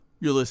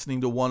You're listening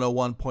to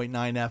 101.9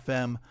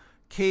 FM,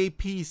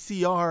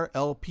 KPCR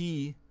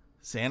LP,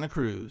 Santa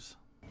Cruz.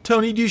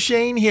 Tony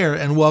Duchesne here,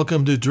 and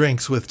welcome to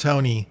Drinks with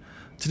Tony.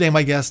 Today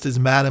my guest is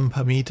Madame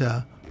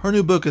Pamita. Her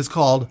new book is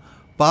called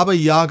Baba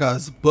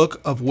Yaga's Book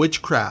of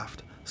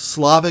Witchcraft,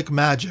 Slavic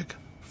Magic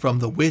from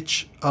the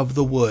Witch of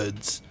the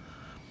Woods.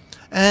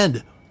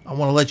 And I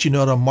want to let you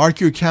know to mark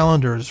your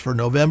calendars for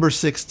November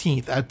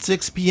 16th at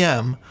 6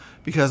 p.m.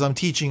 because I'm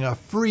teaching a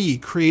free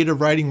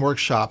creative writing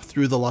workshop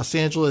through the Los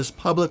Angeles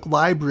Public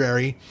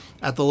Library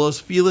at the Los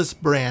Feliz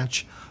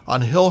branch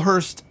on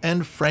Hillhurst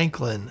and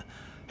Franklin.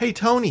 Hey,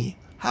 Tony,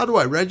 how do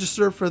I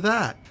register for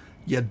that?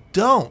 You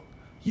don't.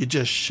 You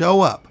just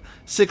show up.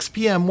 6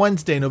 p.m.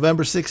 Wednesday,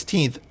 November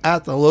 16th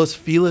at the Los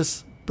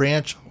Feliz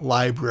branch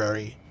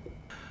library.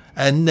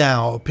 And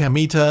now,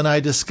 Pamita and I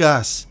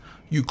discuss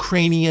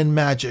Ukrainian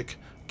magic,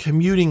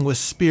 commuting with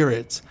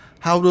spirits,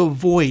 how to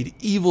avoid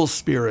evil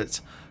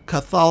spirits,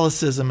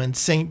 Catholicism and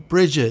St.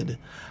 Bridget,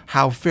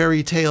 how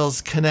fairy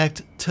tales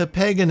connect to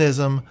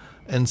paganism,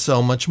 and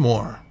so much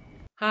more.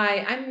 Hi,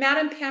 I'm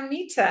Madame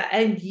Pamita,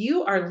 and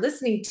you are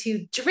listening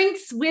to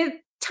Drinks with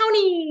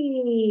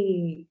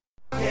Tony.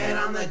 Get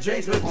on the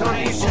Drinks with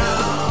Tony show.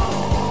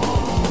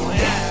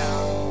 Yeah.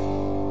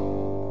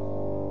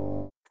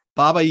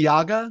 Baba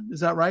Yaga,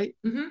 is that right?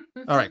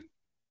 Mm-hmm. All right.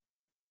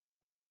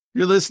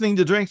 You're listening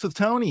to Drinks with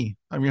Tony.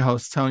 I'm your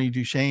host, Tony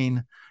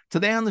Duchesne.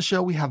 Today on the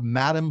show, we have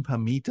Madame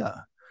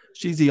Pamita.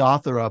 She's the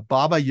author of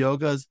Baba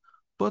Yaga's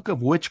Book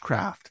of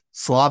Witchcraft,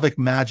 Slavic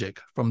Magic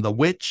from the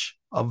Witch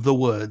of the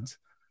Woods.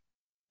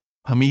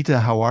 Pamita,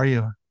 how are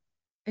you?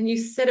 And you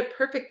said it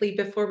perfectly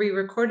before we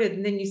recorded,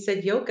 and then you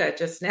said yoga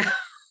just now.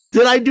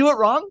 Did I do it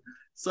wrong?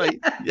 So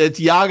it's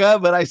Yaga,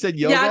 but I said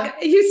yoga.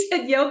 You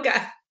said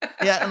yoga.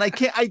 Yeah, and I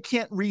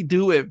can't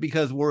redo it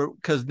because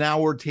now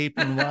we're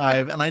taping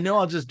live, and I know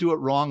I'll just do it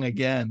wrong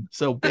again.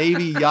 So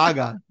Baby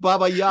Yaga,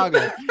 Baba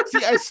Yaga.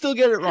 See, I still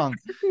get it wrong.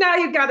 Now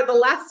you got it. The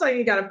last time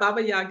you got it,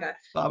 Baba Yaga.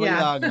 Baba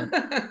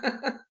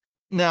Yaga.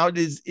 Now it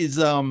is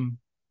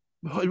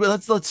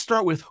let's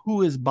start with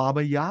who is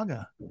Baba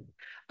Yaga?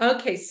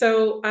 Okay,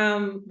 so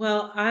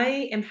well,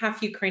 I am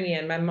half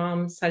Ukrainian. My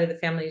mom's side of the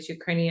family is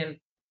Ukrainian.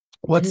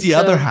 What's the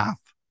other half?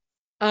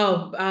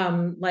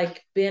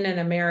 Like been in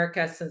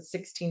America since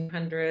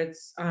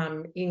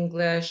 1600s,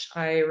 English,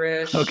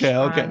 Irish, okay.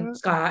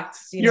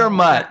 Scots. You're a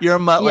mutt. You're a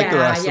mutt like the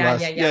rest of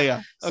us.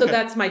 Yeah. So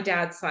that's my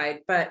dad's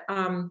side, but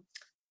my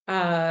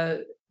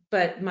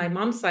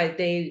mom's side,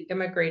 they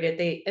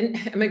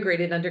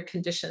immigrated under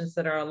conditions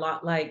that are a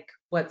lot like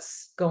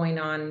what's going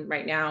on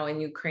right now in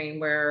Ukraine,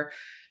 where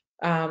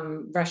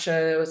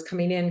Russia was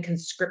coming in,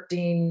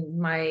 conscripting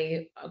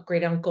my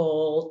great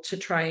uncle to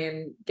try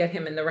and get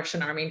him in the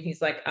Russian army. And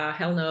he's like,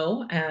 hell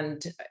no.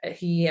 And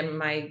he and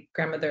my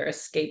grandmother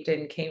escaped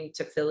and came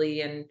to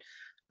Philly, and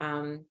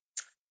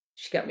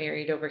she got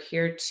married over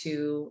here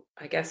to,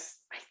 I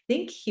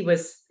think he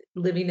was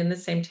living in the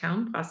same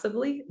town,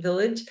 possibly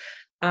village,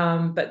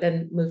 but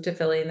then moved to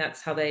Philly, and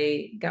that's how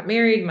they got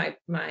married.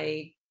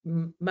 My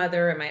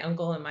mother and my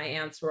uncle and my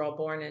aunts were all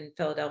born in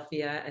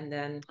Philadelphia. And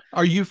then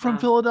are you from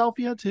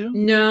Philadelphia too?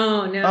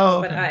 No.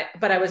 Oh, okay.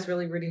 But I was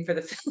really rooting for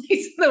the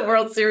Phillies in the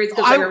World Series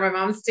because they were my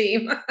mom's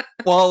team.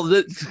 Well,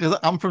 because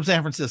I'm from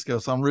San Francisco,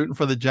 so I'm rooting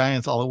for the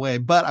Giants all the way.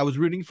 But I was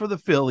rooting for the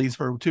Phillies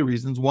for two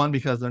reasons. One,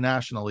 because they're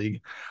National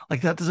League.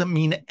 Like, that doesn't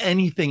mean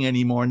anything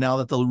anymore now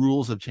that the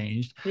rules have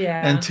changed.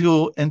 Yeah. And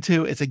two,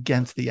 it's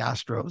against the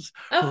Astros.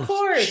 Of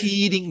course.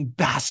 Cheating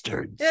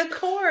bastards. Of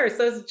course.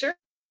 Those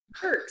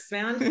jerks,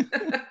 man.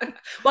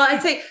 Well,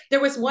 I'd say there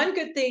was one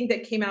good thing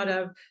that came out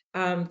of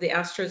the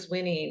Astros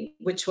winning,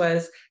 which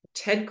was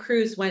Ted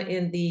Cruz went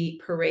in the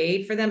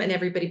parade for them and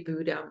everybody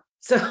booed him.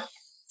 So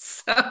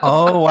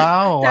oh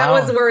wow, that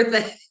was worth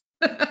it.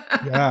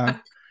 Yeah.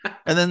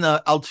 And then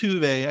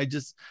Altuve, I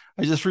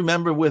just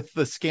remember with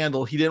the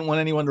scandal, he didn't want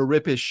anyone to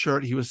rip his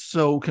shirt. He was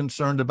so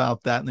concerned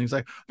about that, and he's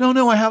like,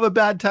 no, I have a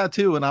bad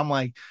tattoo. And I'm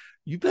like,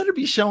 you better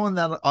be showing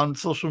that on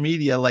social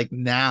media like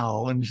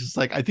now. And just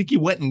like, I think he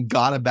went and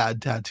got a bad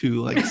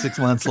tattoo like 6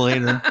 months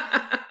later.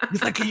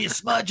 He's like, can you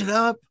smudge it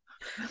up?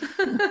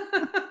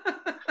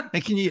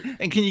 And can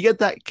you get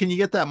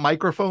that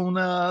microphone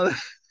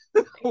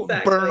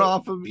exactly. burn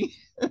off of me?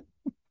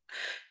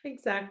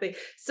 Exactly.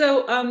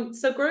 So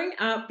growing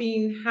up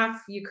being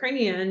half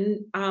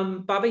Ukrainian,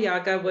 Baba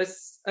Yaga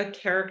was a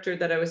character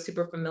that I was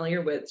super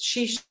familiar with.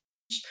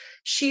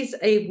 She's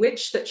a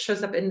witch that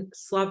shows up in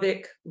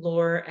Slavic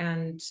lore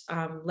and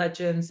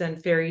legends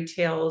and fairy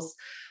tales.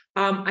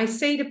 I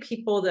say to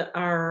people that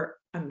are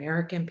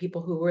American,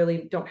 people who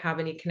really don't have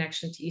any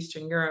connection to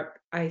Eastern Europe,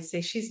 I say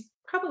she's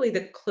probably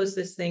the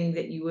closest thing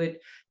that you would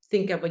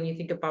think of when you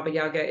think of Baba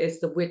Yaga is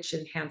the witch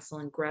in Hansel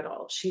and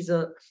Gretel. She's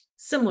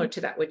similar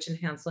to that witch in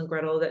Hansel and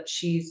Gretel, that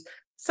she's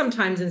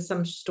sometimes in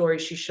some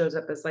stories she shows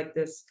up as like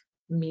this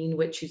mean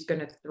witch who's going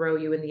to throw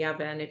you in the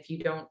oven if you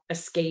don't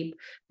escape.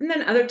 And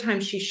then other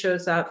times she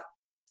shows up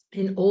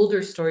in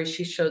older stories,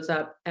 she shows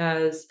up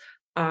as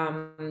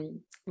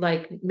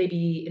like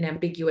maybe an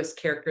ambiguous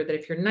character that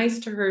if you're nice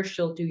to her,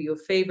 she'll do you a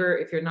favor.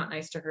 If you're not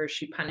nice to her,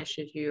 she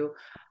punishes you.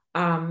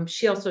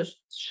 She also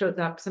shows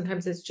up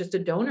sometimes as just a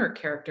donor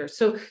character.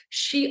 So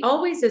she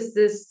always is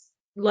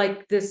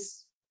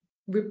this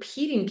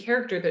repeating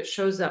character that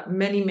shows up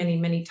many, many,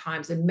 many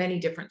times in many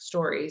different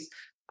stories.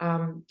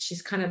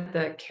 She's kind of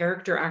the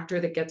character actor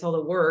that gets all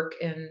the work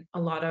in a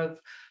lot of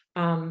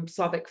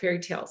Slavic fairy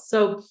tales.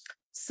 So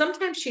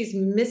sometimes she's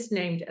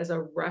misnamed as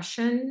a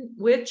Russian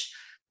witch,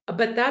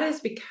 but that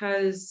is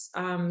because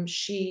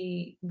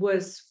she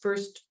was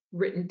first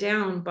written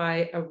down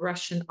by a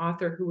Russian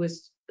author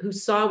who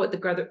saw what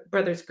the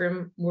Brothers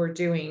Grimm were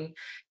doing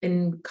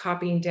in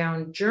copying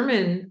down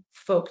German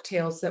folk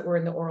tales that were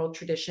in the oral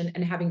tradition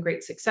and having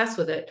great success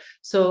with it.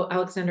 So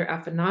Alexander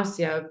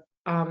Afanasyev,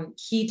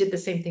 he did the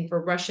same thing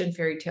for Russian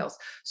fairy tales.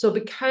 So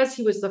because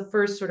he was the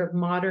first sort of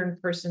modern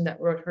person that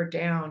wrote her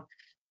down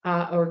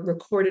or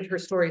recorded her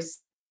stories,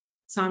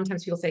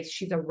 sometimes people say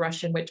she's a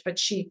Russian witch, but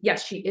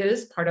yes, she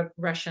is part of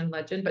Russian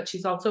legend, but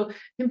she's also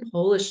in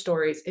Polish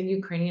stories, in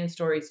Ukrainian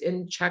stories,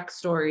 in Czech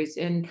stories,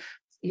 in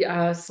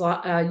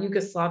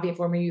Yugoslavia,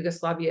 former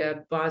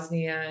Yugoslavia,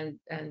 Bosnia,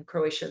 and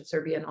Croatia, and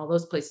Serbia, and all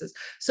those places.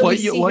 So What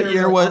we year, see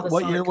her with all the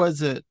what year Slavic.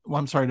 was it? Well,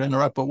 I'm sorry to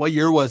interrupt, but what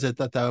year was it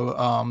that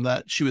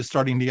that she was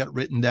starting to get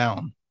written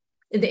down?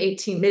 In the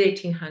mid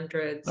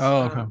 1800s,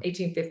 Oh, okay.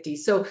 1850s.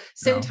 So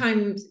same No.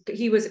 time,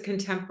 he was a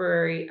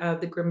contemporary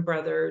of the Grimm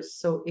brothers,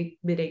 so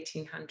mid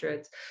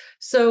 1800s.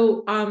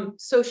 So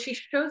so she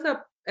shows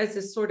up as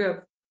a sort of,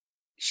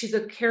 she's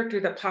a character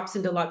that pops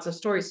into lots of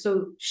stories.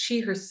 So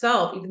she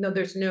herself, even though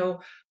there's no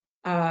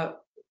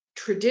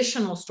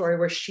traditional story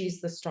where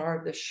she's the star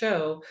of the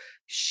show,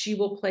 she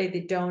will play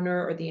the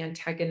donor or the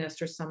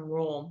antagonist or some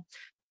role.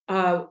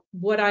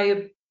 What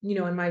I,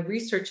 in my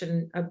research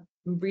and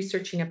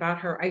researching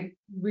about her, I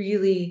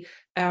really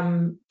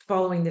am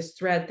following this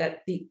thread that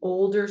the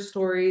older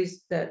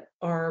stories that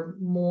are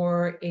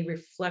more a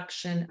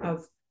reflection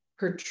of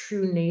her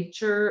true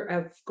nature,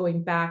 of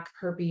going back,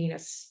 her being a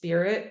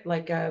spirit,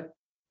 like a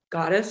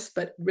goddess,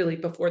 but really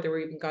before there were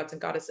even gods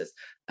and goddesses,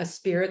 a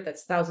spirit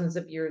that's thousands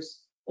of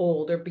years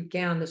old, or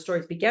the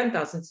stories began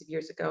thousands of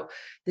years ago,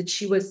 that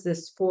she was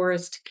this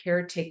forest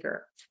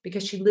caretaker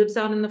because she lives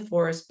out in the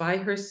forest by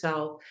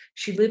herself.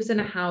 She lives in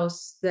a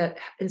house that,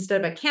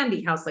 instead of a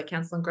candy house like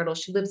Hansel and Gretel,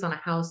 she lives on a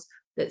house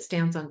that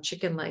stands on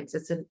chicken legs.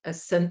 It's a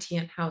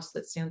sentient house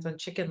that stands on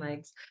chicken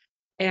legs.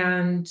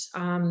 And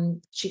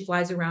she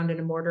flies around in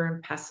a mortar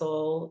and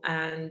pestle,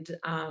 and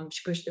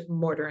she pushes the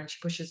mortar and she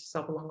pushes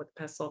herself along with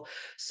the pestle.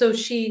 So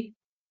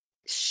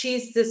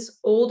she's this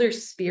older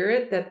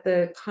spirit, that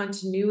the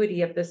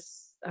continuity of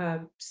this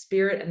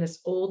spirit and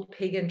this old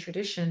pagan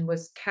tradition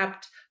was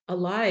kept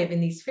alive in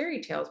these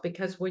fairy tales.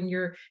 Because when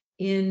you're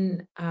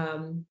in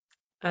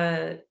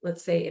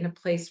let's say in a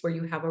place where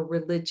you have a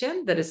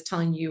religion that is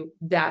telling you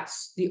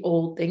that's the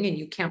old thing and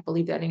you can't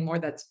believe that anymore,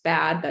 that's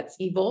bad, that's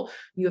evil,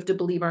 you have to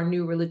believe our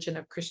new religion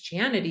of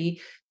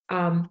Christianity.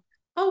 Oh,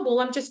 well,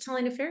 I'm just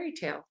telling a fairy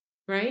tale,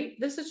 right?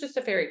 This is just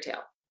a fairy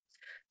tale.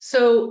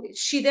 So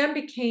she then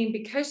became,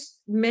 because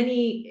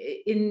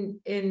many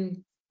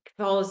in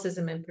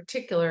Catholicism in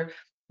particular,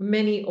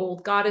 many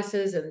old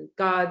goddesses and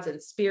gods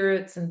and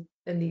spirits and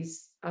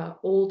these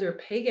older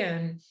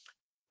pagan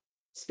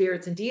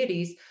spirits and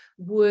deities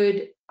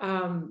would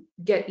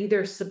get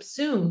either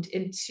subsumed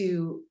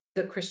into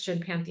the Christian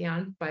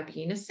pantheon by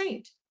being a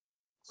saint.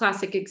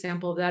 Classic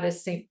example of that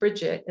is Saint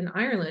Bridget in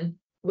Ireland,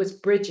 was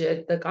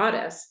Bridget the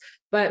goddess.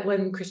 But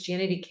when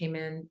Christianity came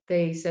in,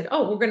 they said,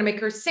 oh, we're going to make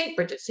her Saint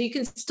Bridget. So you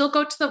can still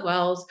go to the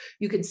wells,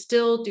 you can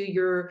still do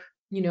your,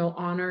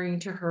 honoring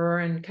to her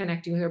and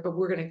connecting with her, but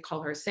we're going to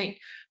call her a saint.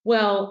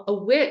 Well, a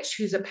witch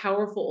who's a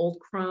powerful old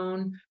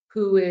crone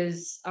who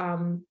is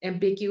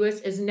ambiguous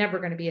is never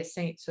going to be a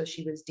saint. So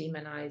she was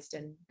demonized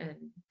and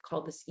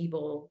called this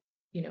evil,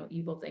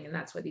 evil thing. And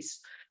that's why these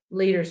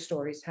later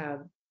stories have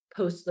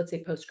let's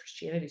say post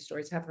Christianity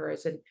stories have her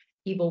as an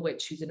evil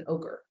witch who's an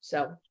ogre.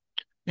 So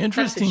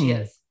Interesting. That's what she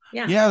is.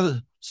 Yeah. Yeah.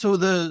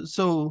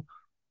 So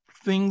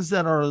things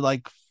that are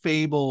like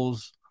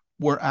fables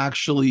were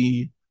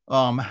actually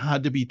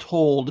had to be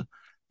told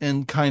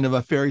in kind of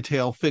a fairy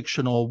tale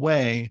fictional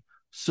way,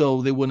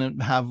 so they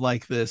wouldn't have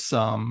like this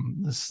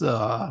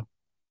the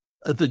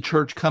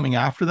church coming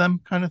after them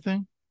kind of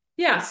thing.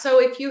 Yeah.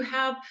 So if you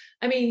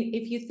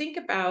think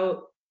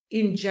about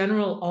in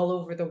general all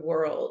over the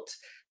world,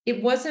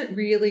 it wasn't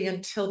really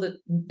until the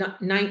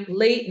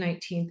late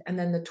 19th and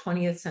then the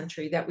 20th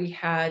century that we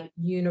had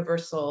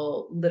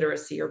universal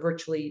literacy, or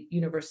virtually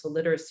universal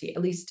literacy,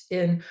 at least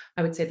in,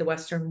 I would say, the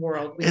Western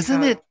world.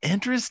 Isn't it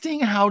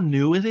interesting how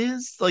new it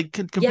is? Like,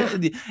 Yeah.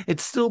 it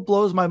still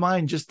blows my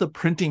mind, just the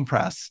printing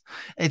press.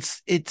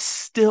 It's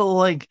still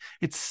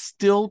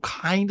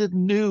kind of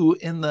new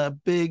in the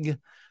big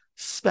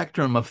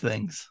spectrum of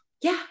things.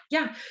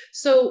 Yeah.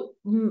 So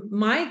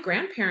my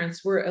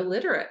grandparents were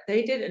illiterate.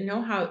 They didn't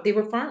know how, they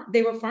were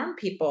farm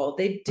people.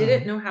 They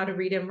didn't know how to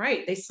read and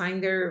write. They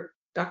signed their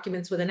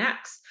documents with an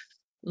X,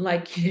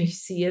 like you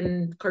see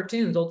in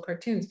old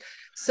cartoons.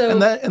 So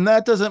and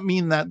that doesn't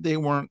mean that they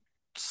weren't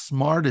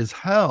smart as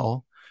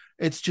hell.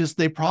 It's just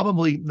they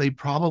probably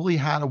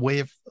had a way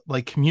of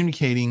like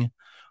communicating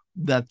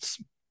that's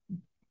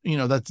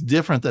that's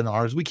different than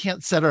ours. We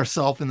can't set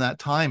ourselves in that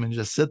time and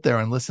just sit there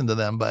and listen to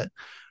them. But,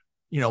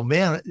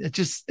 man,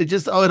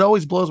 it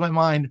always blows my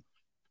mind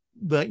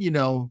that,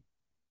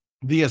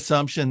 the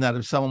assumption that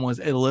if someone was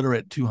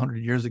illiterate 200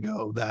 years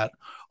ago, that,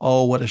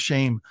 oh, what a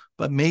shame.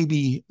 But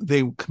maybe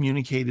they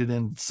communicated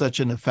in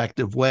such an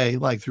effective way,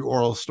 like through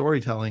oral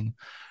storytelling,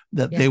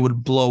 that they Yeah.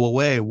 would blow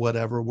away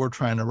whatever we're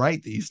trying to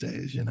write these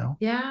days.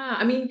 Yeah,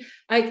 I mean,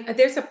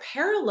 there's a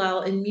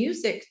parallel in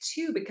music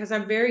too, because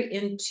I'm very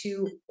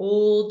into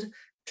old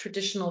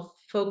traditional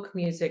folk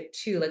music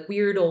too, like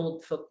weird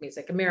old folk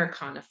music,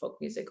 Americana folk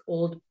music,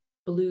 old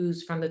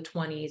blues from the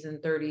 20s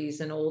and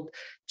 30s, and old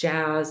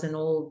jazz and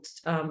old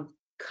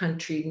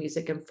country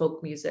music and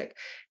folk music.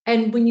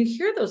 And when you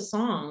hear those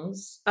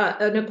songs,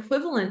 an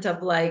equivalent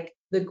of like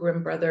the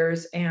Grimm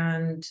brothers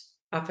and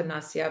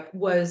Afanasieff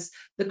was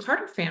the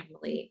Carter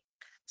family.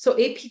 So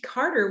A.P.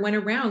 Carter went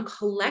around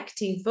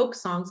collecting folk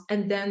songs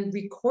and then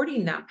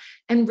recording them.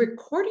 And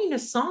recording a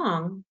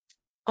song,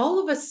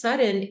 all of a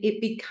sudden,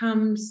 it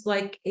becomes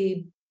like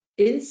a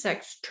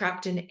insect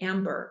trapped in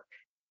amber.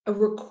 A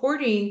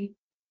recording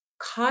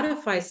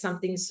codifies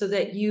something so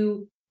that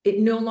it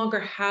no longer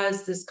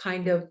has this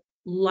kind of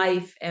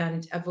life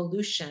and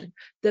evolution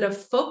that a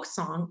folk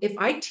song, if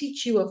I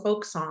teach you a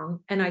folk song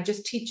and I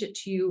just teach it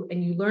to you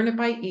and you learn it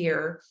by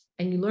ear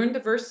and you learn the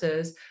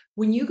verses,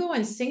 when you go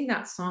and sing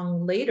that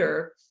song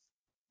later,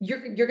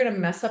 you're going to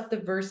mess up the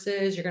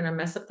verses, you're going to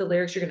mess up the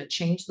lyrics, you're going to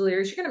change the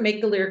lyrics, you're going to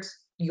make the lyrics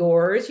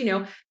yours,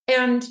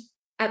 and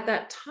at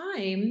that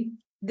time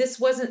this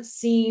wasn't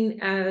seen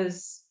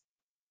as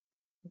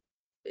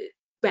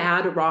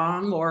bad or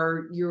wrong,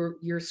 or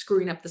you're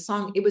screwing up the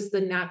song. It was the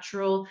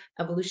natural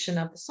evolution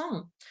of the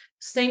song.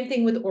 Same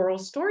thing with oral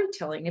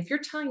storytelling. If you're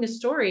telling a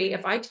story,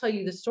 if I tell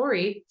you the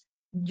story,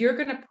 you're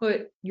going to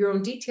put your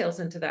own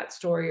details into that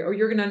story, or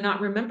you're going to not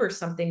remember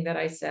something that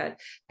I said.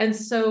 And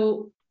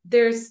so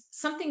there's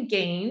something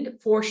gained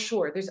for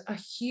sure. There's a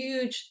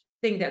huge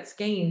thing that's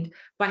gained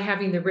by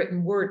having the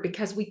written word,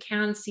 because we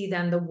can see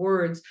then the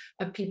words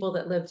of people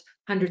that lived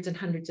hundreds and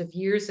hundreds of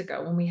years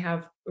ago when we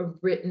have a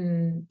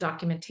written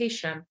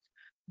documentation.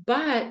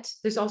 But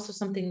there's also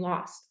something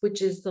lost,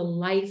 which is the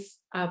life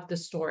of the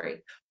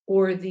story,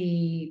 or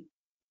the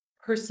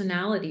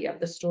personality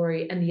of the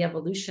story and the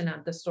evolution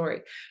of the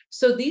story.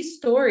 So these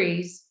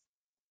stories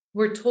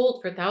were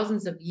told for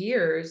thousands of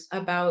years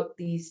about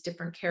these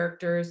different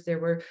characters. There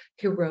were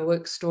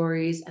heroic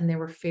stories, and there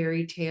were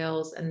fairy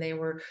tales, and there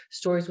were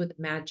stories with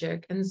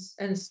magic, and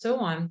so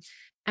on.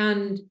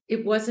 And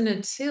it wasn't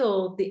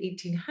until the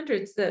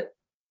 1800s that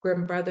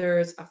Grimm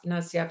brothers,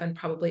 Afanasieff, and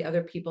probably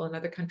other people in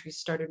other countries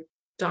started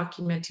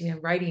documenting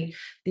and writing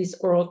these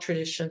oral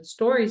tradition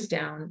stories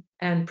down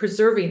and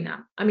preserving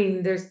them. I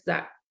mean, there's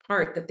that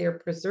part that they're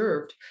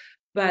preserved,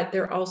 but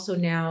they're also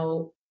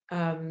now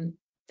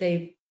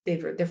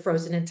they're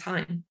frozen in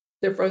time.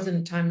 They're frozen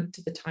in time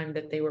to the time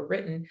that they were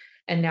written,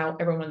 and now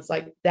everyone's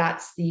like,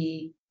 that's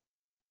the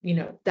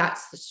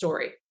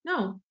story.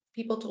 No,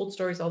 people told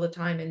stories all the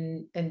time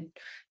and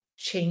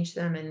changed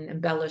them and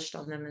embellished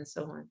on them and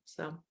so on.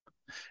 So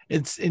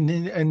It's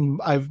and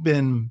I've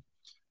been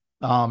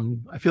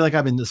I feel like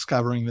I've been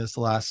discovering this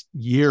the last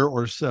year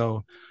or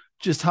so,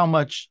 just how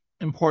much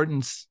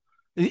importance.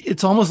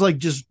 It's almost like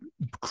just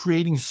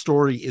creating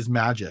story is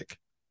magic.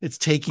 It's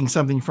taking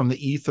something from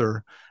the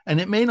ether, and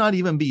it may not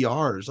even be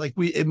ours. Like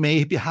it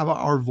may have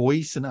our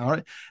voice and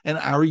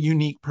our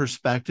unique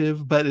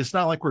perspective, but it's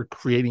not like we're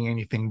creating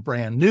anything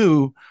brand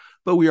new.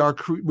 But we are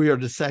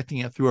dissecting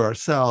it through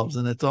ourselves,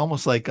 and it's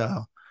almost like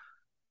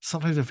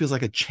sometimes it feels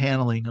like a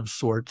channeling of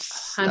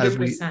sorts as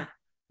we. 100%.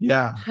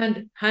 Yeah.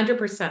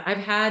 100%. I've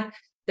had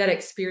that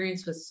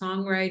experience with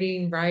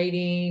songwriting,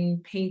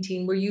 writing,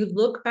 painting, where you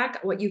look back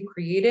at what you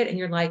created and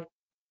you're like,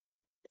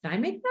 did I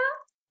make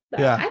that?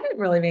 Yeah. I didn't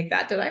really make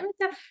that. Did I make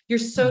that? You're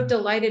so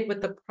delighted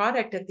with the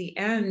product at the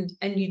end,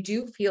 and you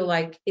do feel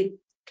like it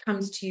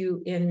comes to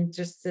you in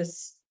just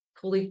this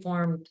fully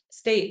formed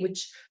state,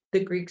 which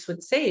the Greeks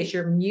would say is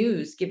your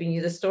muse giving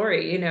you the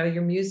story.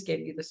 Your muse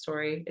gave you the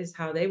story, is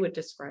how they would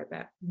describe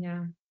it.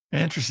 Yeah.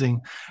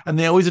 Interesting. And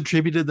they always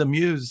attributed the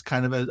muse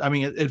kind of as, I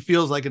mean, it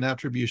feels like an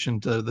attribution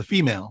to the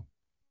female.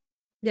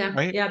 Yeah.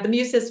 Right. Yeah. The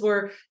muses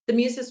were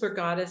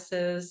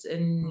goddesses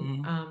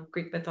in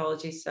Greek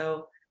mythology.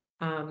 So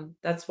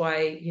that's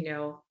why,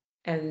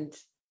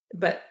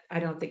 but I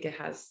don't think it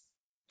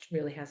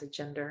really has a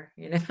gender,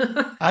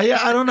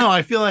 I don't know.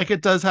 I feel like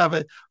it does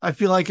have I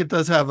feel like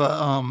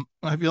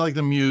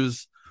the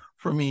muse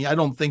for me, I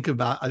don't think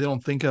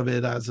of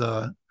it as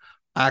a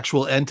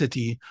actual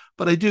entity,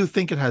 but I do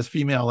think it has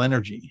female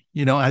energy.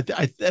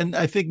 And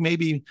I think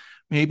maybe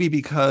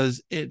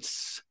because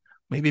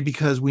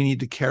we need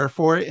to care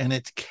for it and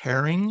it's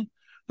caring.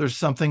 There's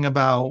something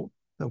about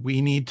that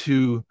we need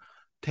to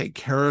take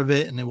care of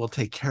it and it will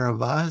take care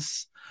of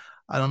us.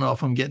 I don't know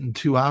if I'm getting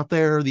too out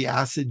there. The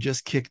acid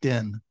just kicked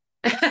in.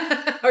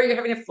 Or you're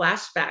having a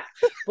flashback.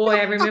 Boy,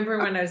 I remember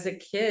when I was a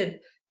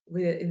kid,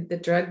 the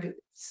drug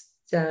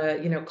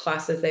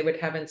classes they would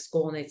have in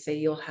school, and they'd say,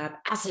 you'll have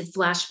acid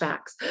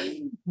flashbacks.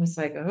 I was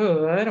like,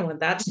 oh, I don't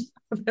want that.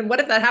 And what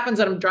if that happens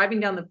when I'm driving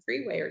down the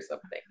freeway or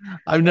something?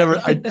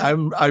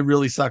 I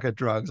really suck at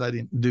drugs. I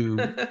didn't do,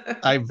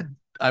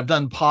 I've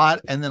done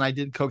pot, and then I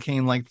did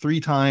cocaine like 3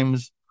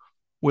 times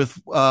with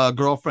a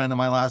girlfriend in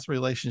my last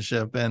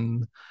relationship.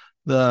 And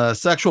the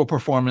sexual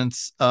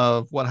performance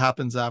of what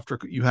happens after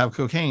you have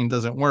cocaine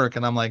doesn't work.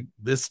 And I'm like,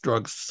 this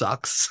drug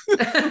sucks.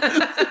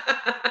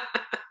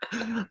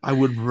 I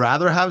would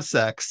rather have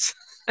sex.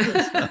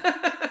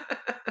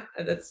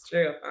 That's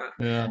true.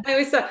 Yeah. I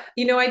always thought,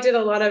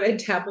 I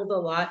dabbled a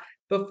lot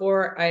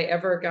before I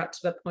ever got to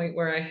the point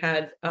where I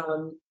had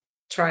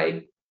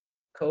tried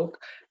Coke.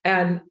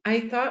 And I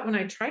thought when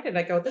I tried it,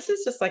 I go, this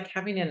is just like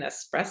having an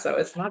espresso.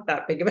 It's not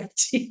that big of a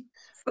deal.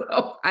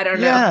 So I don't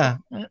know. Yeah.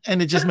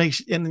 And it just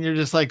makes, and you're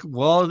just like,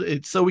 well,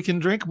 it's so we can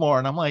drink more.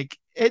 And I'm like,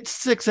 it's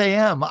 6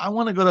 a.m. I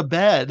want to go to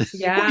bed.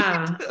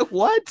 Yeah.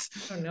 What?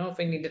 I don't know if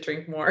I need to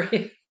drink more.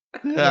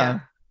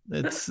 Yeah.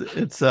 It's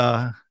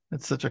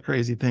such a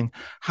crazy thing.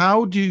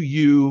 How do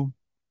you,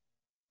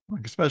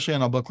 like, especially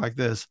on a book like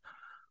this,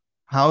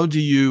 how do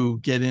you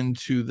get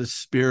into the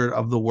spirit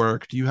of the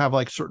work? Do you have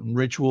like certain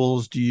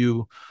rituals? Do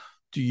you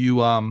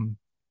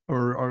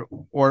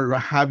or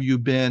have you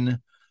been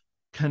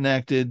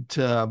connected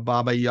to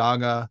Baba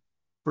Yaga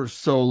for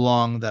so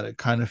long that it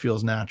kind of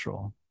feels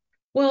natural?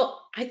 Well,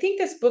 I think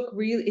this book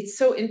really, it's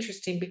so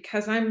interesting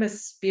because I'm a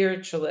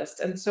spiritualist.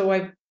 And so I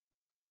have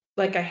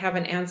I have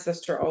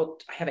ancestor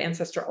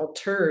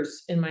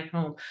altars in my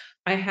home.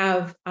 I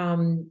have,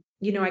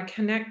 I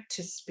connect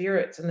to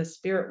spirits in the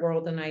spirit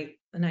world, and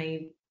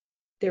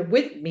they're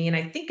with me, and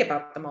I think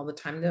about them all the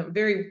time. I'm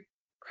very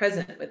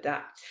present with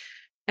that.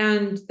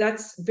 And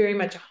that's very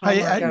much a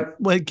hallmark of.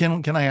 Wait,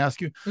 can I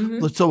ask you?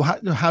 Mhm. So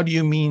how do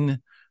you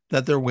mean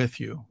that they're with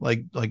you?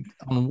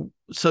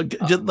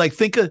 Just like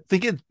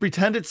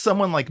pretend it's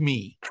someone like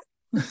me.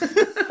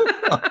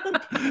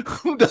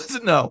 Who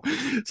doesn't know?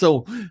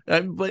 So,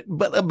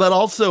 but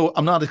also,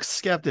 I'm not a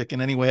skeptic in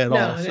any way at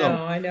all. So,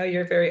 No, I know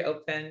you're very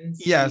open.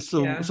 yeah.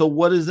 Sweet, So, yeah.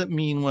 what does it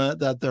mean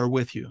that they're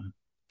with you?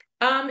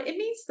 It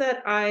means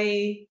that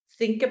I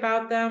think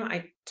about them.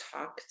 I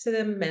talk to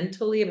them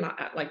mentally. I'm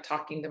not like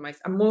talking to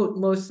myself. I'm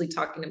mostly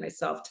talking to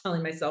myself,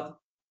 telling myself,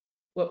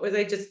 what was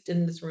I just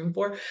in this room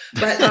for?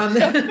 But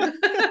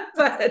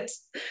but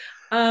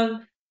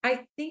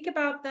I think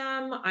about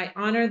them. I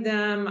honor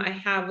them. I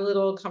have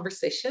little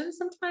conversations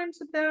sometimes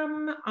with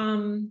them.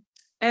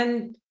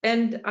 And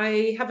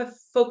I have a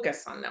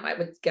focus on them. I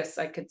would guess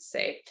I could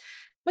say.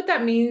 What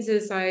that means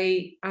is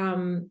I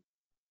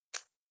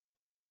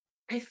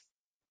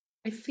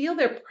I feel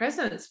their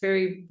presence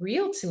very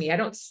real to me. I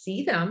don't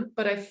see them,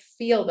 but I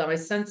feel them. I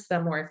sense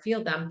them, or I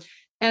feel them.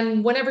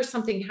 And whenever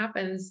something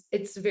happens,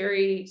 it's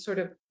very sort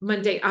of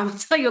mundane. I'll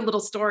tell you a little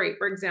story.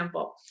 For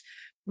example,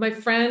 my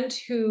friend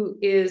who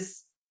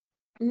is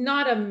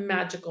not a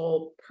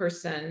magical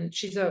person,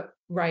 she's a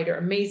writer,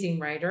 amazing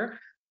writer.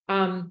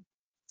 Um,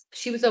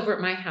 she was over at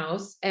my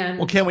house, Well,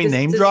 and can we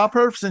name drop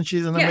her since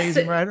she's an yes,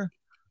 amazing writer?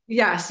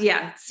 yes,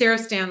 yeah. Sarah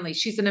Stanley.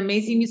 She's an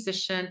amazing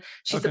musician.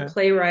 She's a Okay.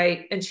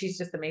 playwright, and she's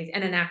just amazing,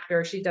 and an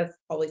actor. She does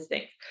all these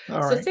things.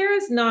 All So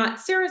right.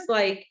 Sarah's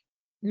like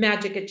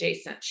magic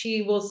adjacent.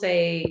 She will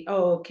say,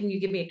 oh, can you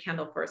give me a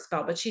candle for a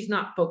spell? But she's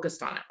not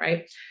focused on it,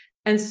 right?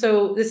 And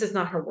so this is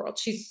not her world.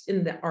 She's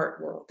in the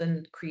art world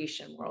and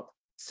creation world.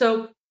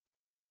 So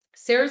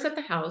Sarah's at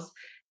the house,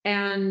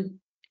 and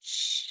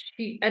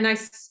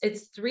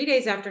it's 3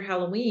 days after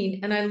Halloween,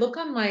 and I look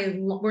on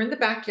we're in the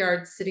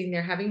backyard sitting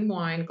there having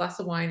wine,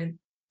 glass of wine,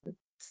 and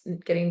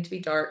it's getting to be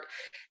dark.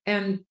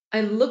 And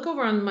I look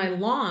over on my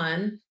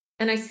lawn,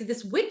 and I see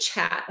this witch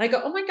hat. I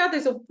go, oh my God,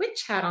 there's a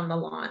witch hat on the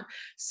lawn.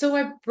 So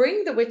I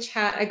bring the witch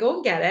hat, I go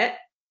and get it.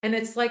 And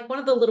it's like one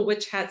of the little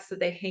witch hats that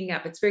they hang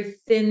up. It's very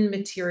thin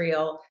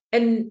material.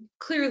 And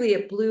clearly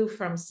it blew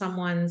from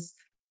someone's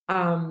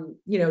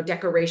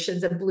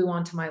decorations and blew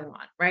onto my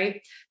lawn,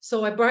 right?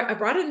 So I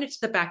brought it into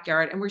the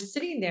backyard, and we're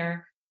sitting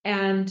there,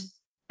 and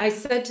I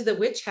said to the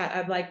witch hat,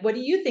 I'm like, what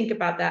do you think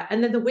about that?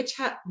 And then the witch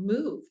hat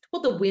moved.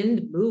 Well, the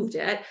wind moved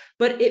it,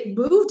 but it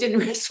moved in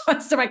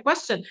response to my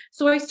question.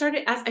 So I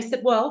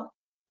said, well,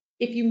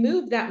 if you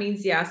move, that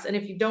means yes. And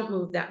if you don't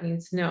move, that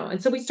means no.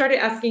 And so we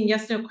started asking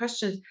yes, no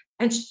questions.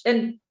 And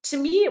to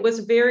me, it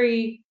was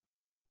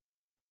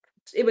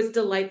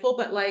delightful,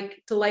 but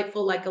like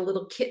delightful, like a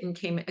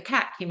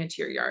cat came into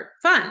your yard.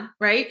 Fun,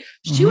 right?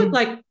 She was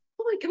like,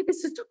 oh my God,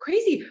 this is so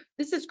crazy.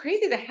 This is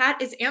crazy. The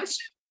hat is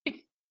answering.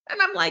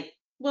 And I'm like,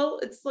 well,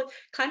 it's like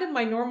kind of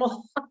my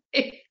normal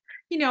life.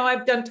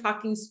 I've done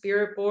talking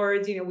spirit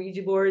boards,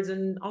 Ouija boards,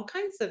 and all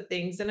kinds of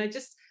things. And I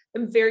just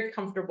am very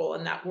comfortable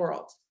in that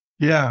world.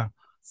 Yeah.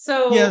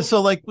 So Yeah.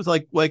 So like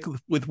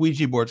with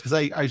Ouija boards,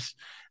 because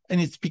And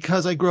it's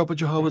because I grew up a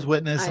Jehovah's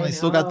Witness and I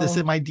still got this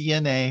in my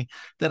DNA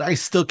that I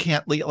still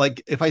can't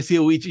like, if I see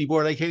a Ouija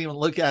board, I can't even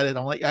look at it.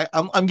 I'm like,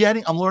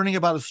 I'm learning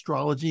about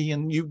astrology,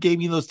 and you gave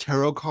me those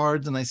tarot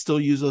cards and I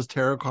still use those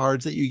tarot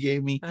cards that you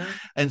gave me.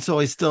 And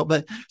so so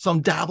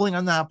I'm dabbling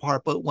on that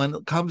part. But when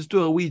it comes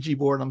to a Ouija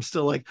board, I'm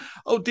still like,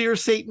 oh dear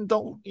Satan,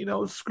 don't,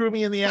 screw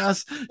me in the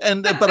ass.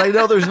 But I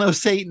know there's no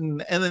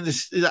Satan. And then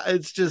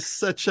it's just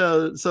such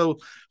a, so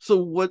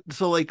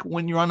like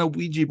when you're on a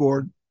Ouija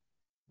board,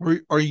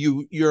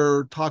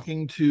 you're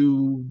talking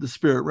to the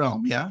spirit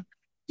realm? Yeah.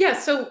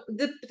 So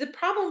the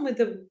problem with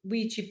the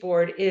Ouija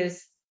board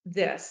is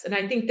this, and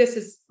I think this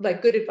is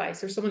like good advice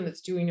for someone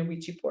that's doing a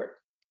Ouija board.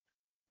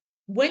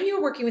 When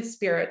you're working with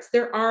spirits,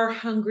 there are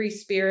hungry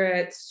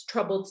spirits,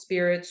 troubled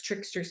spirits,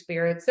 trickster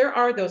spirits. There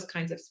are those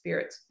kinds of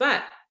spirits,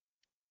 but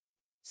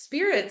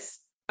spirits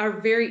are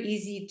very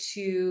easy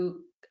to,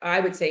 I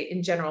would say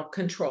in general,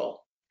 control.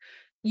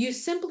 You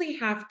simply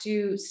have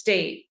to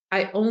state,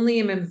 I only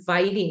am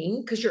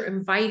inviting, because you're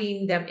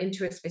inviting them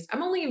into a space.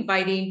 I'm only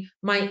inviting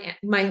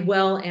my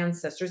well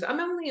ancestors. I'm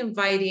only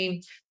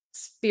inviting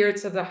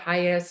spirits of the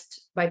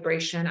highest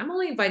vibration. I'm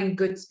only inviting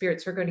good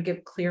spirits who are going to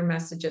give clear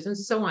messages, and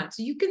so on.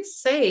 So you can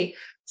say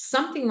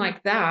something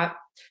like that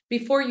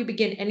before you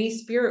begin any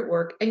spirit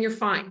work, and you're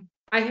fine.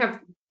 I have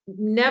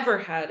never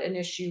had an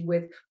issue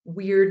with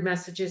weird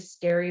messages,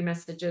 scary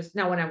messages.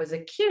 Now, when I was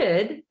a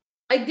kid,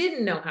 I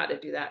didn't know how to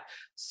do that.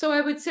 So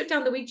I would sit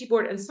down the Ouija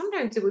board, and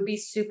sometimes it would be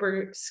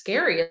super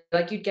scary.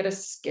 Like you'd get a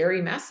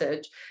scary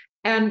message.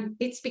 And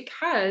it's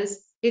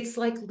because it's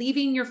like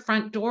leaving your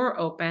front door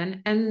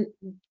open and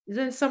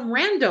then some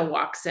rando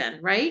walks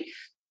in, right?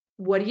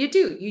 What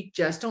do? You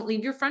just don't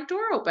leave your front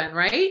door open,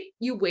 right?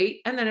 You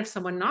wait. And then if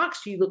someone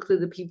knocks, you look through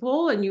the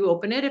peephole and you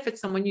open it if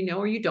it's someone you know,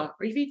 or you don't,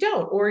 or if you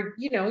don't, or,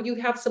 you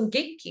have some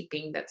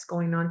gatekeeping that's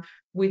going on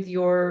with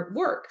your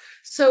work.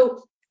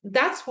 So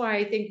that's why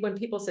I think when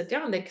people sit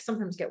down, they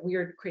sometimes get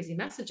weird, crazy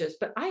messages.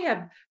 But I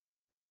have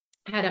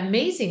had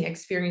amazing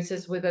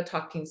experiences with a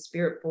talking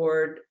spirit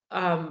board,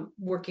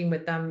 working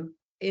with them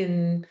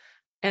and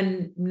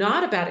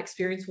not a bad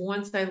experience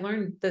once I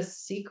learned the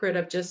secret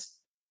of just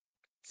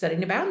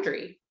setting a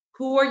boundary.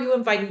 Who are you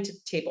inviting to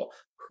the table?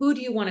 Who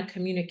do you want to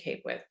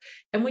communicate with?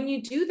 And when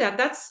you do that,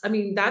 that's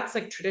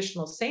like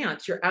traditional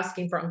seance. You're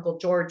asking for Uncle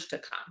George to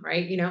come,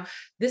 right?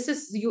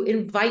 You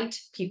invite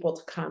people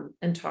to come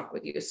and talk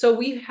with you. So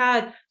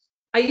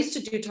I used to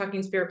do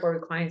talking spirit board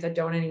with clients. I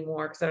don't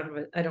anymore because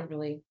I don't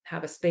really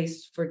have a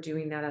space for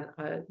doing that at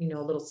a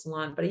little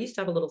salon, but I used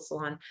to have a little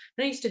salon,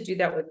 and I used to do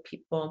that with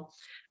people.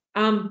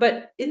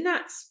 But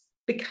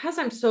because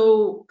I'm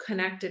so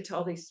connected to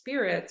all these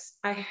spirits,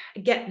 I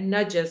get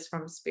nudges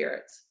from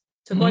spirits.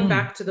 So going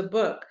back to the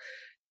book,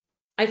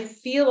 I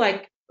feel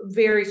like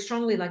very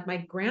strongly, like my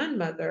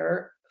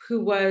grandmother,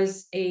 who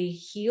was a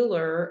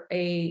healer,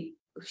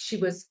 she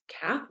was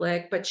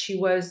Catholic, but she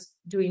was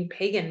doing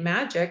pagan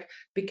magic,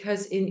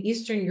 because in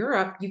Eastern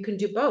Europe, you can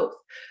do both.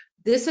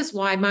 This is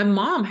why my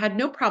mom had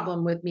no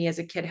problem with me as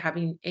a kid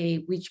having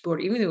a Ouija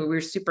board, even though we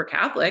were super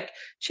Catholic.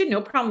 She had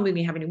no problem with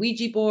me having a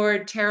Ouija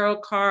board,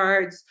 tarot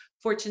cards,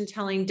 fortune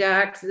telling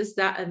decks, this,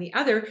 that, and the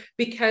other,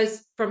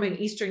 because from an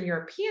Eastern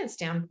European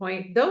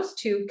standpoint, those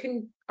two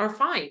are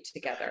fine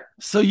together.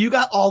 So you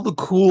got all the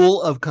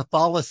cool of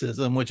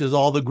Catholicism, which is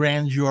all the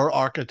grandeur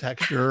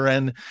architecture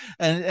and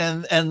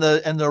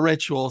the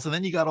rituals, and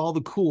then you got all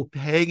the cool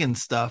pagan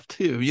stuff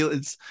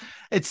too.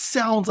 It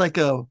sounds like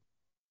a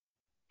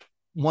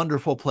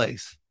wonderful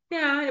place.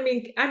 Yeah,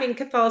 I mean,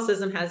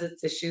 Catholicism has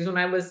its issues. When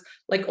I was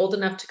like old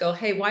enough to go,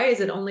 hey, why is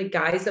it only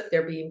guys up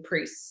there being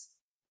priests?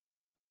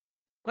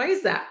 Why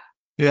is that?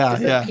 Yeah, Does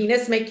the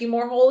penis make you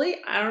more holy?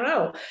 I don't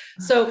know.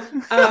 So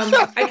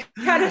I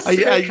kind of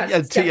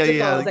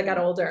skeptical as I got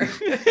older.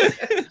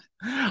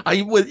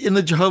 In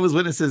the Jehovah's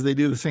Witnesses, they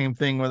do the same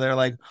thing where they're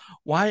like,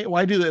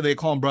 why do they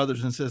call them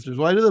brothers and sisters?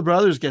 Why do the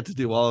brothers get to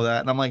do all of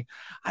that? And I'm like,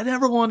 I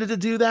never wanted to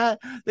do that.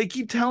 They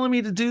keep telling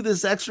me to do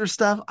this extra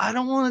stuff. I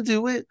don't want to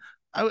do it.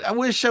 I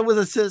wish I was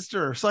a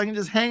sister so I can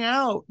just hang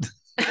out.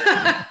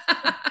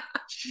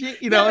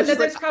 But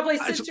there's probably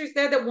sisters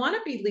there that want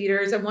to be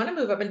leaders and want to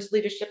move up into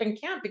leadership and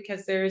can't,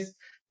 because there's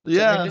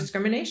gender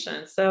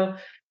discrimination. So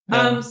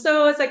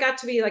so as I got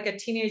to be like a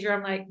teenager,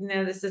 I'm like,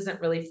 no, this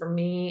isn't really for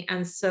me.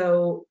 And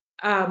so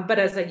but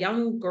as a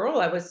young girl,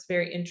 I was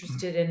very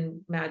interested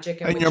in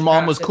magic. And your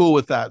mom was cool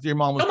with that. Your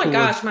mom was my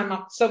gosh, my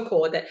mom's so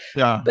cool with it.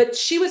 Yeah. But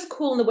she was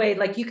cool in the way,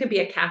 like, you can be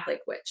a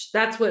Catholic witch.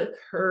 That's what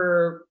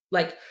her,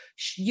 like,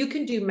 you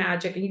can do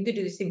magic and you can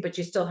do this thing, but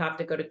you still have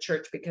to go to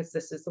church because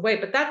this is the way.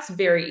 But that's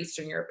very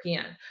Eastern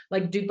European,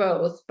 like do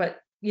both. But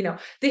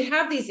they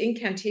have these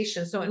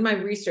incantations. So in my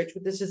research,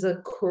 this is a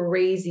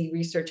crazy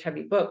research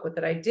heavy book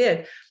that I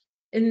did.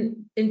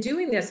 In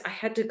doing this, I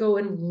had to go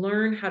and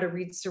learn how to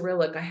read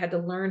Cyrillic. I had to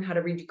learn how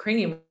to read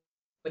Ukrainian,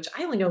 which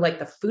I only know like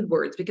the food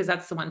words because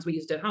that's the ones we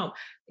used at home.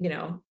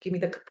 Give me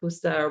the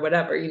kapusta or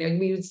whatever.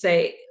 We would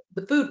say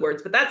the food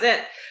words, but that's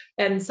it.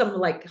 And some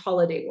like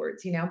holiday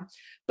words.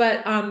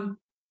 But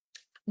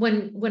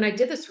when I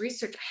did this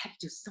research, I had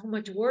to do so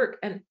much work.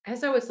 And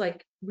as I was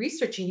like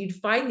researching, you'd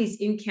find these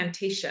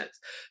incantations.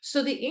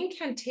 So the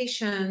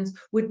incantations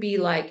would be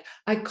like,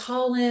 I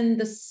call in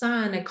the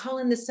sun, I call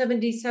in the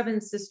 77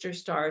 sister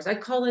stars, I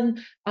call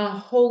in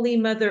Holy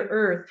Mother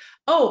Earth.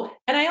 Oh,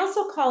 and I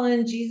also call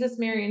in Jesus,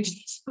 Mary, and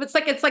Jesus. It's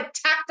like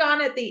tacked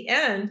on at the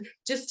end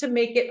just to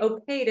make it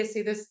okay to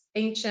say this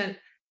ancient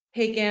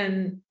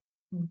pagan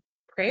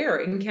prayer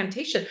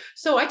incantation.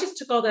 So I just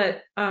took all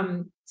that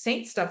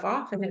saint stuff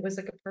off, and it was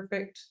like a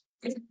perfect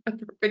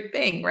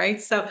thing,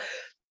 right? So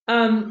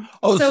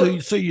Oh, so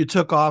so you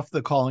took off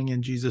the calling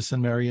in Jesus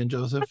and Mary and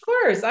Joseph? of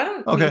course I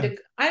don't need Okay.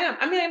 to,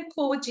 I mean, I'm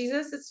cool with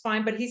Jesus, it's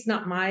fine, but he's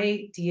not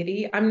my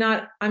deity. I'm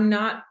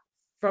not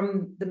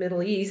from the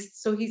Middle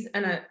East, so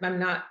I'm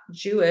not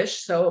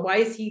Jewish, so why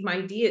is he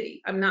my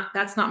deity?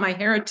 That's not my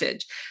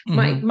heritage.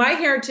 Mm-hmm. My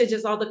heritage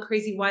is all the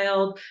crazy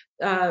wild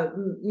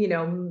you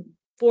know,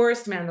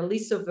 forest man, the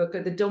Lisovuk,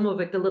 the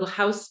Domovik, the little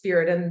house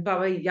spirit, and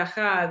Baba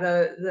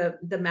Yaga,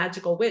 the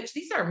magical witch.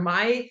 These are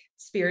my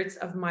spirits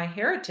of my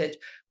heritage,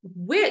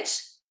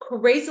 which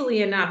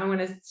crazily enough, I'm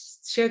going to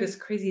share this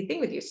crazy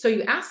thing with you. So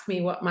you asked me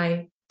what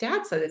my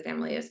dad's side of the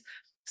family is.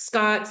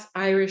 Scots,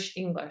 Irish,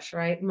 English,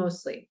 right?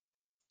 Mostly.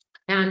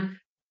 And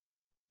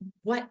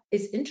what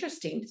is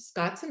interesting,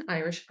 Scots and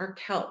Irish are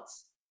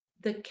Celts.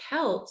 The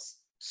Celts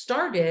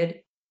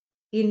started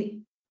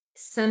in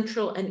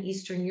Central and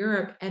Eastern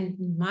Europe and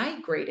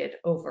migrated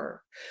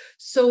over.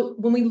 So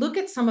when we look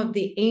at some of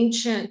the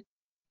ancient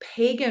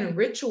pagan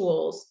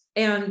rituals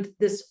and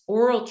this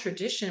oral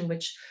tradition,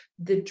 which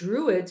the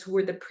Druids, who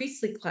were the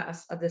priestly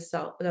class of the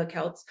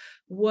Celts,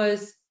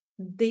 was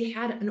they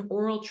had an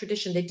oral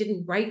tradition. They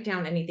didn't write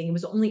down anything. It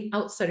was only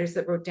outsiders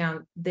that wrote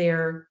down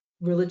their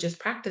religious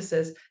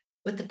practices,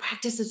 but the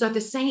practices are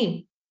the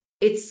same.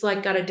 It's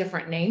like got a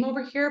different name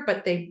over here,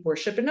 but they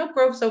worship in oak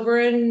groves over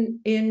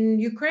in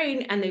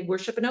Ukraine, and they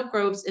worship in oak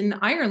groves in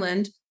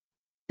Ireland.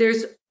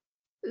 There's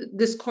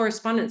this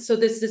correspondence. So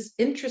there's this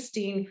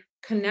interesting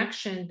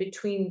connection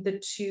between the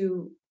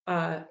two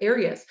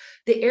areas.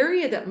 The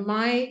area that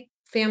my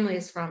family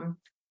is from,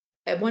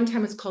 at one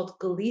time it's called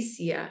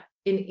Galicia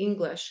in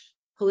English,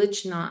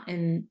 Polichna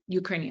in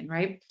Ukrainian,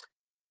 right?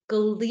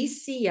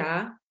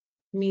 Galicia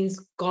means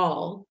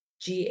Gaul,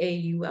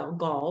 Gaul,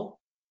 Gaul.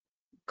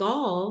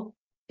 Gaul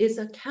is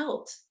a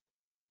Celt.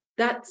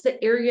 That's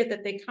the area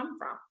that they come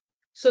from.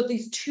 So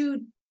these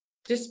two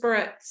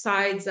disparate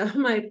sides of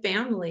my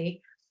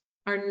family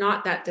are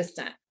not that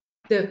distant.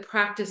 The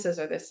practices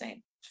are the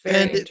same. It's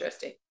very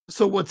interesting.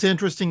 So what's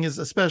interesting is,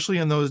 especially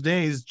in those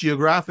days,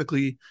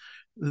 geographically,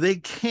 they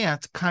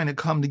can't kind of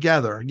come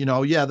together.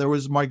 Yeah, there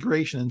was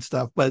migration and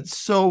stuff, but it's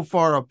so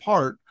far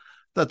apart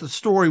that the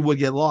story would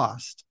get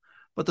lost.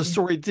 But the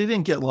story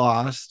didn't get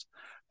lost,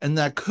 and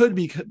that could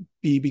be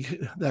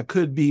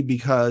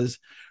because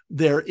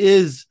there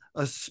is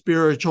a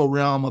spiritual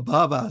realm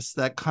above us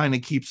that kind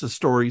of keeps the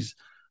stories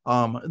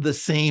the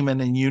same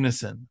and in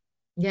unison.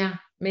 Yeah,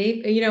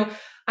 maybe,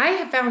 I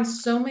have found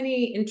so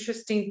many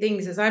interesting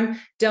things as I'm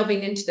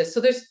delving into this.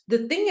 So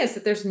the thing is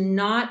that there's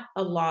not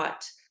a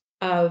lot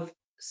of,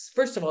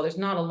 first of all, there's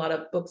not a lot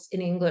of books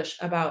in English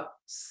about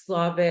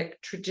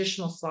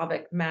traditional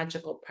Slavic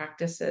magical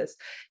practices,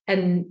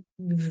 and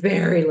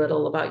very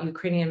little about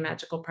Ukrainian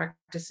magical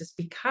practices,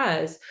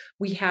 because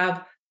we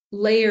have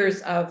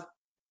layers of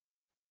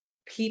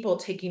people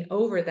taking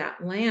over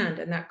that land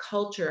and that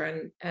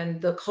culture, and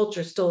the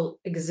culture still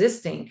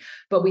existing,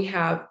 but we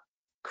have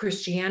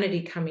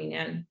Christianity coming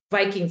in,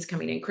 Vikings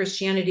coming in,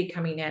 Christianity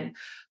coming in,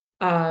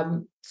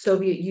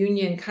 Soviet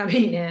Union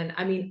coming in.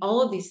 I mean,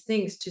 all of these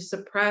things to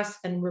suppress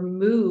and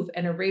remove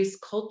and erase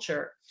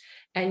culture.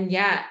 And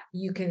yet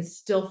you can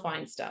still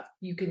find stuff.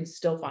 You can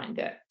still find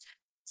it.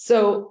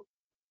 So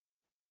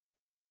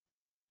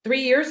 4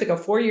 years ago,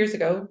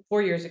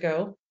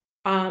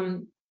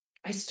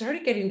 I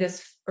started getting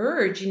this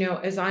urge,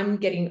 as I'm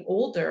getting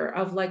older,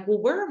 of like,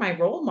 well, where are my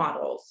role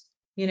models?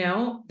 There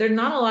are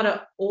not a lot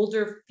of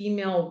older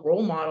female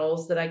role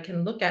models that I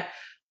can look at,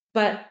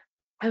 but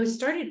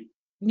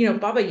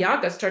Baba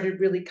Yaga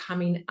started really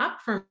coming up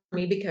for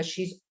me because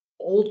she's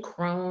old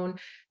crone,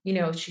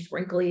 she's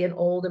wrinkly and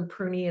old and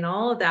pruny and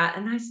all of that.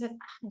 And I said,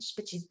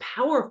 but she's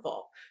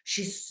powerful.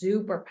 She's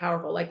super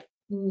powerful. Like,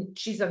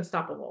 she's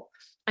unstoppable.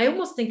 I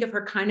almost think of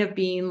her kind of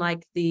being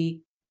like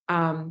in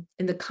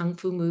the Kung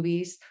Fu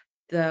movies,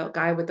 the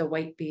guy with the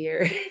white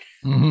beard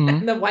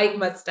and the white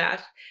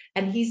mustache.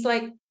 And he's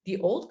like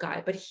the old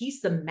guy, but he's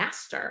the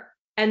master.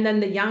 And then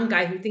the young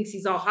guy who thinks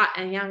he's all hot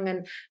and young,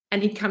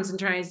 and he comes and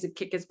tries to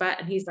kick his butt,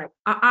 and he's like,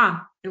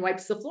 and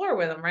wipes the floor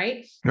with him,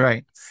 right?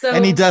 Right. So,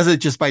 and he does it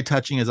just by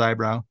touching his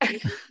eyebrow.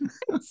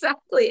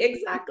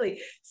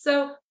 Exactly.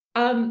 So,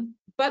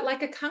 but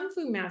like a Kung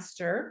Fu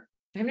master,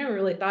 I've never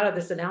really thought of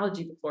this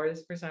analogy before. This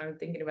is the first time I'm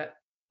thinking about it.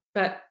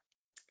 But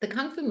the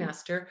Kung Fu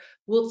master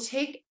will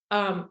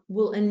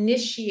will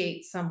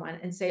initiate someone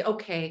and say,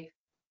 okay,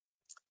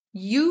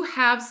 you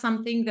have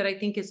something that I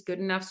think is good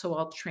enough, so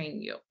I'll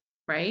train you,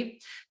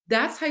 right?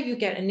 That's how you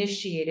get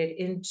initiated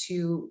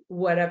into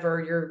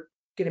whatever your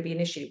going to be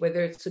initiated,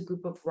 whether it's a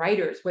group of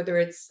writers, whether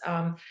it's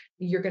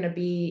you're going to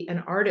be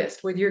an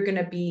artist, whether you're going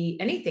to be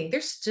anything,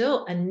 there's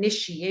still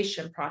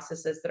initiation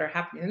processes that are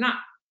happening. They're not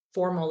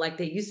formal like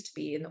they used to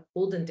be in the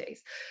olden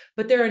days,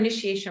 but there are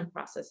initiation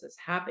processes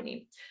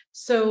happening.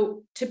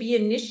 So to be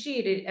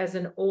initiated as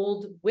an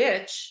old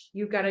witch,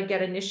 you got to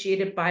get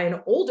initiated by an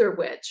older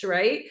witch,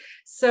 right?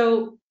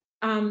 So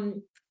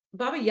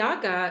Baba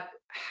Yaga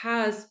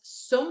has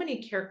so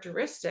many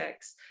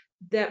characteristics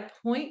that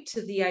point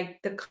to the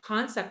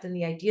concept and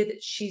the idea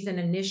that she's an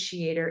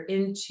initiator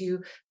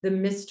into the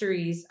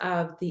mysteries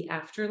of the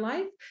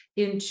afterlife,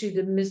 into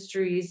the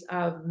mysteries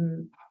of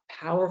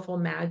powerful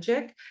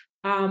magic,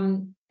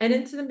 and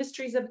into the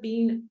mysteries of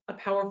being a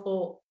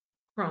powerful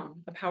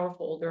crone, a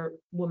powerful older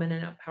woman,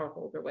 and a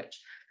powerful older witch.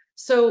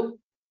 So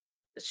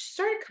she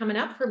started coming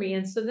up for me,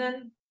 and so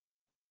then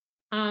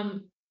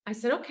I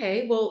said,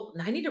 okay, well,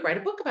 I need to write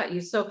a book about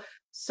you.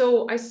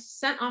 So I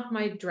sent off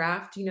my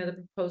draft,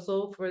 the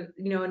proposal for,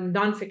 in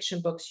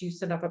nonfiction books, you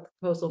send off a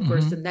proposal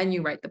first and then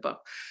you write the book.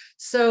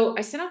 So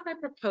I sent off my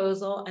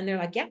proposal and they're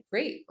like, yeah,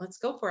 great, let's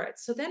go for it.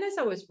 So then as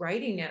I was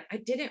writing it, I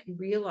didn't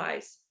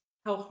realize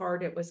how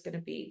hard it was going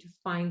to be to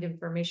find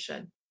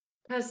information,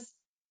 because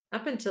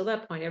up until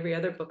that point, every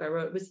other book I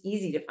wrote, it was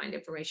easy to find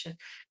information.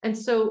 And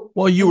so,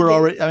 well, you were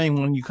already, I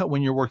mean,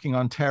 when you're working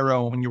on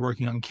tarot, when you're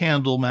working on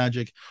candle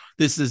magic,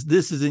 this is in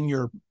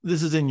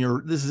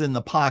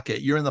the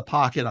pocket. You're in the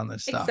pocket on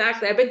this stuff.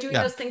 Exactly. I've been doing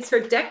those things for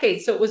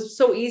decades. So it was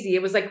so easy.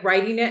 It was like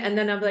writing it. And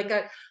then I'm like,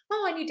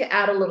 oh, I need to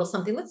add a little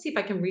something. Let's see if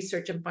I can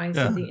research and find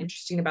something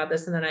interesting about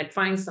this. And then I'd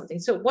find something.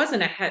 So it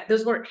wasn't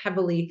those weren't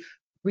heavily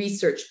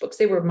researched books.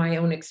 They were my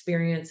own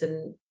experience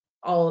and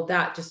all of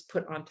that just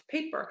put onto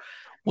paper.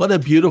 What a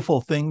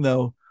beautiful thing,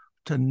 though,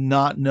 to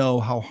not know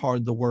how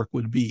hard the work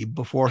would be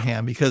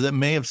beforehand, because it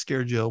may have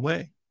scared you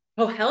away.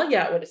 Oh, hell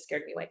yeah, it would have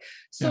scared me away.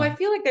 So I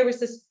feel like there was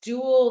these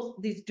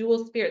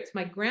dual spirits.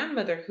 My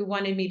grandmother, who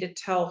wanted me to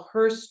tell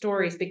her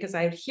stories because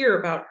I'd hear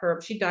about her.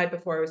 She died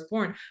before I was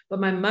born, but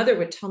my mother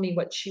would tell me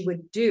what she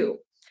would do.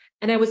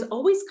 And I was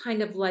always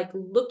kind of like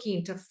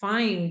looking to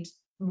find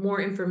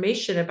more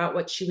information about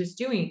what she was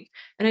doing.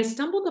 And I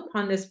stumbled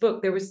upon this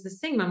book. There was this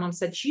thing my mom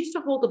said. She used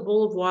to hold a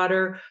bowl of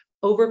water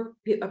over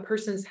a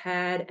person's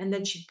head, and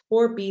then she'd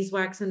pour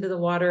beeswax into the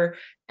water,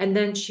 and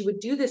then she would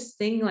do this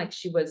thing like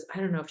she was, I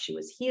don't know if she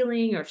was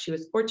healing or if she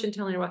was fortune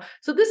telling or what.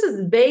 So this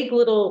is vague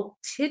little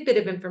tidbit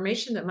of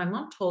information that my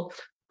mom told,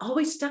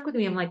 always stuck with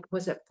me. I'm like,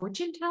 was it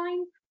fortune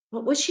telling?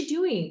 What was she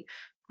doing?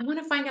 I want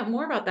to find out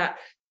more about that.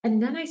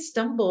 And then I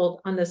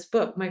stumbled on this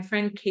book. My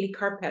friend Katie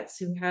Karpetz,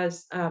 who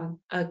has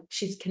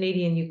she's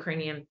Canadian,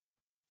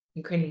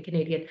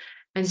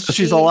 and so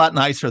she's a lot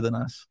nicer than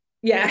us.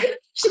 Yeah,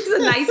 she's a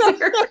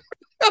nicer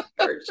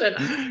version.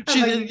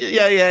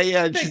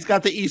 She's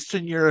got the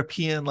Eastern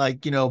European,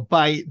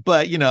 bite,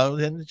 but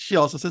and she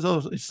also says,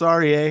 "Oh,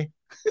 sorry, eh."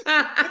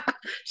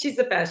 She's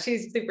the best.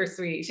 She's super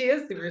sweet. She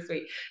is super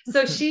sweet.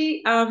 So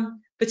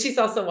but she's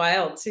also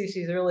wild too.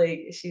 She's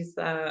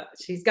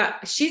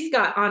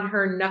got on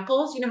her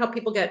knuckles. You know how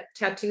people get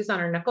tattoos on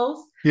her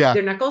knuckles? Yeah.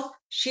 Their knuckles.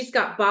 She's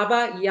got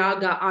Baba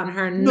Yaga on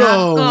her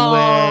knuckles. No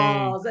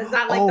way. Is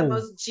that like the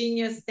most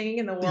genius thing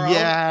in the world?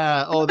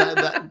 Yeah. Oh,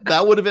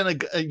 that would have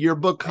been your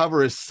book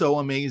cover is so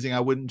amazing. I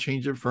wouldn't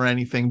change it for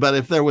anything. But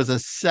if there was a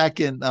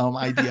second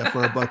idea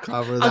for a book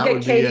cover, that would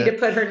be Katie to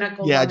put her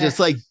knuckles. Yeah, just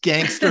like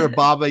gangster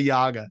Baba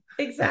Yaga.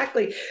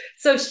 Exactly.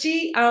 So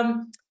she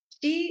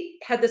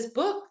had this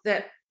book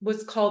that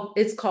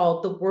it's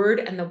called The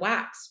Word and the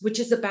Wax, which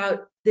is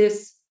about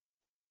this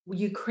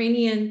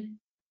Ukrainian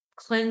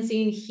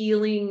cleansing,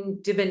 healing,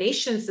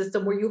 divination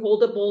system where you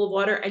hold a bowl of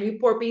water and you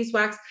pour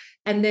beeswax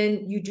and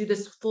then you do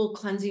this full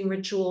cleansing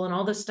ritual and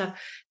all this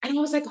stuff. And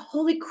I was like,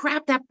 holy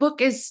crap, that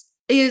book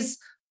is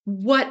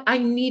what I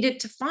needed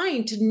to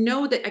find, to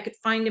know that I could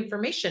find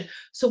information.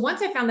 So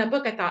once I found that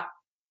book, I thought,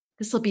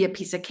 this will be a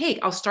piece of cake.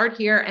 I'll start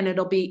here and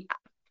it'll be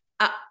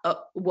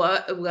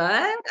what?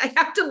 I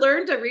have to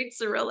learn to read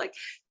Cyrillic.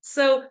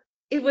 So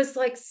it was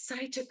like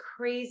such a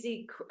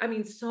crazy,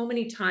 so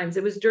many times.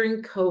 It was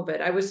during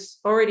COVID. I was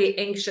already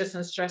anxious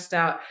and stressed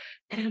out.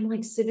 And I'm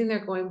like sitting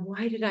there going,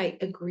 why did I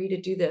agree to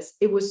do this?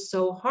 It was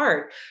so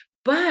hard.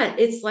 But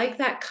it's like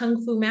that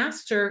Kung Fu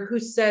master who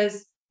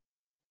says,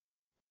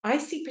 I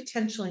see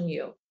potential in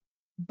you.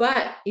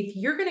 But if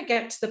you're going to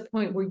get to the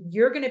point where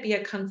you're going to be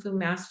a Kung Fu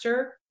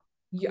master,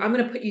 I'm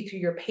going to put you through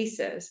your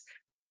paces.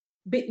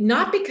 But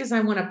not because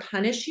I want to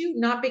punish you,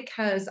 not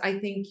because I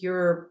think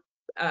you're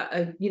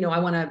I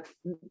want to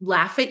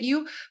laugh at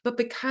you, but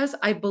because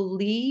I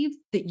believe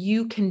that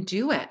you can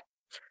do it.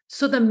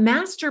 So the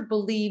master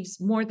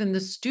believes more than the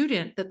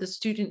student that the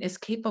student is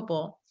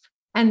capable.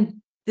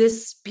 And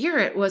this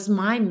spirit was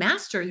my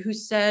master who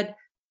said,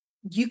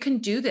 you can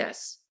do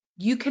this.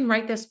 You can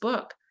write this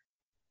book.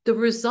 The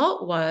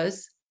result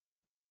was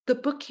the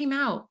book came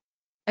out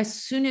as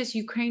soon as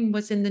Ukraine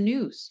was in the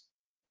news.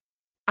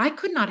 I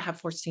could not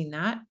have foreseen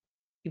that,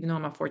 even though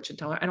I'm a fortune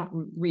teller. I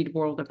don't read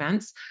world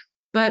events,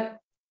 but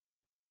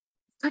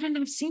I couldn't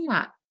have seen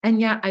that. And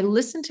yet I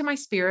listened to my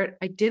spirit.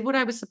 I did what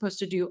I was supposed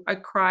to do. I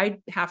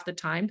cried half the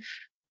time,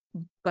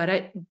 but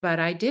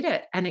I did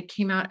it. And it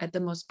came out at the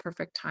most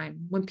perfect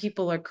time when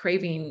people are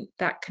craving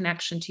that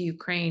connection to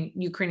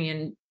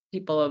Ukrainian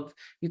people of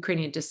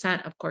Ukrainian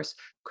descent, of course,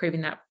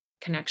 craving that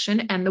connection.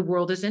 And the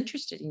world is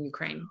interested in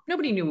Ukraine.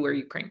 Nobody knew where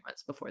Ukraine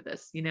was before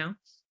this, you know?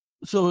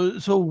 So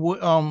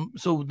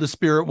the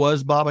spirit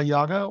was Baba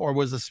Yaga, or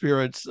was the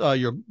spirit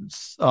your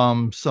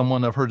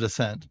someone of her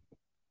descent?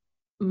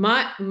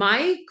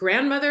 My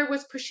grandmother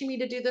was pushing me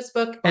to do this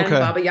book, and Okay.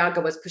 Baba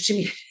Yaga was pushing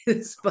me to do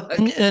this book.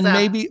 And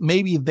So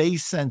maybe they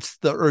sense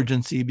the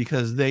urgency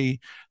because they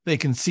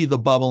can see the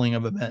bubbling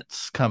of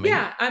events coming.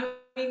 yeah, I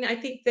mean, I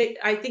think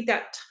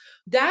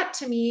that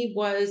to me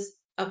was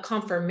a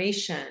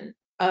confirmation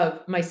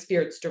of my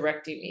spirits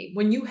directing me.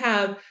 When you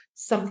have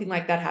something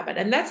like that happen,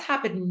 and that's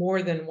happened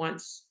more than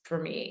once for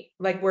me,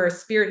 like where a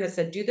spirit has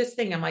said, do this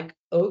thing, I'm like,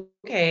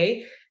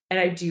 okay, and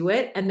I do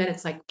it, and then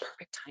it's like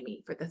perfect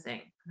timing for the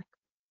thing.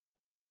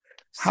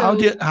 How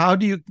do So how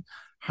do you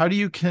how do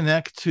you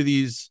connect to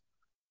these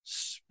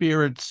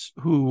spirits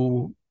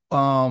who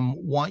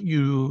want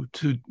you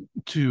to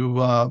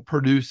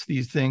produce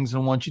these things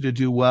and want you to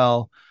do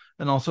well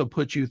and also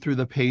put you through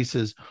the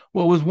paces?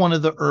 What was one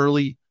of the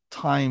early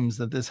times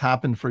that this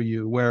happened for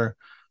you, where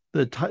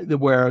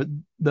where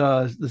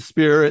the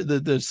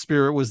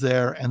spirit was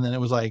there, and then it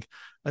was like,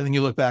 I think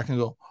you look back and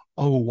go,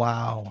 oh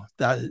wow,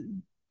 that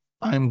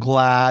I'm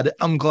glad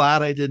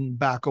I didn't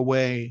back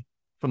away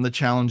from the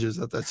challenges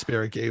that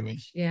spirit gave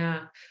me.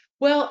 yeah.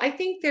 Well, I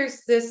think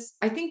there's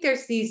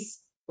these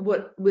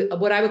what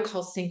I would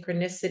call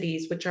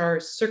synchronicities, which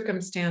are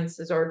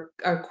circumstances or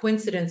are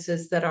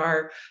coincidences that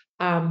are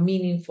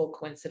meaningful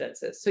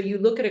coincidences. So you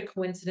look at a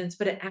coincidence,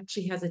 but it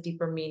actually has a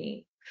deeper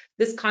meaning.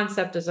 This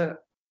concept is a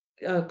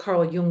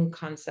Carl Jung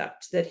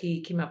concept that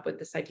he came up with,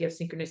 this idea of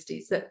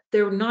synchronicities, that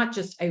they're not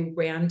just a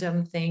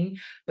random thing,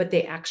 but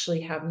they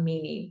actually have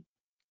meaning.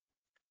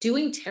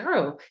 Doing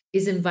tarot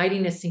is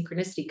inviting a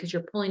synchronicity because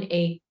you're pulling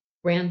a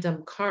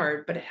random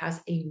card, but it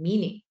has a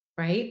meaning,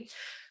 right?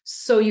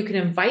 So you can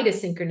invite a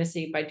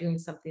synchronicity by doing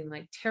something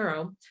like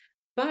tarot.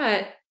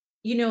 But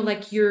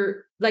like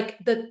you're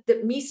like the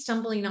me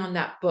stumbling on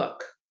that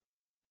book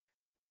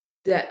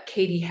that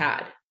Katie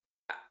had.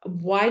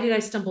 Why did I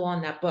stumble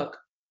on that book?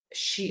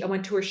 I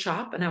went to her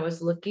shop and I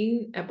was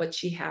looking at what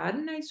she had,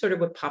 and I sort of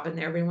would pop in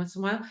there every once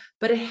in a while,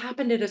 but it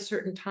happened at a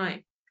certain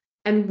time.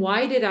 And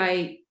why did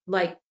I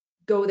like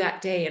go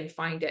that day and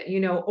find it,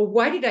 or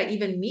why did I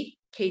even meet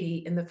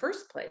Katie in the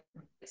first place?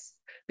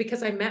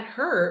 Because I met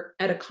her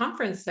at a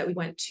conference that we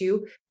went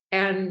to,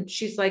 and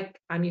she's like,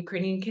 I'm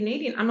Ukrainian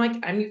Canadian. I'm like,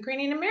 I'm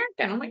Ukrainian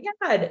American. Oh my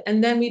God.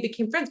 And then we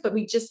became friends, but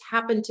we just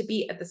happened to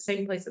be at the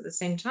same place at the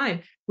same time,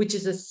 which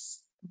is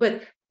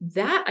but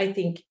that I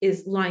think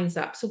is lines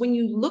up. So when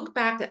you look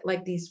back at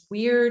like these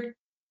weird,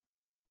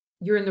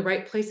 you're in the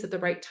right place at the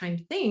right time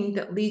thing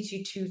that leads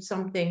you to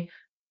something,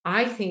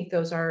 I think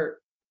those are,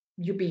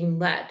 you're being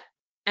led.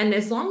 And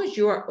as long as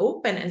you are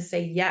open and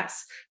say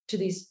yes to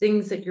these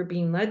things that you're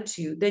being led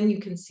to, then you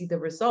can see the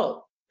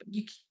result.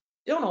 You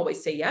don't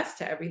always say yes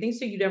to everything.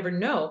 So you never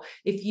know.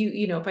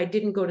 If I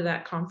didn't go to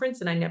that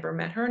conference and I never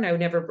met her and I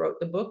never wrote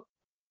the book,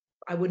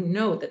 I wouldn't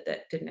know that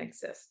that didn't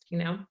exist.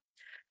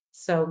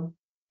 So,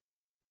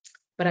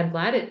 but I'm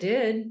glad it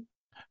did.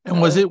 And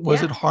was So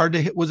it yeah, hard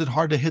to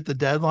hit the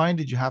deadline?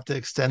 Did you have to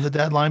extend the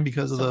deadline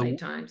because of so many the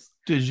times.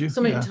 did you? So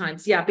many Yeah.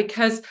 times. Yeah,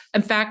 because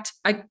in fact,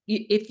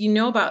 if you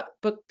know about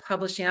book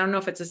publishing, I don't know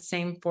if it's the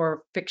same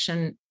for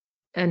fiction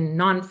and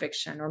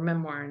nonfiction or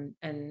memoir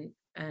and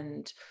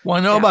Well, I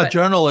know yeah, about but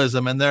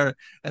journalism, and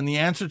the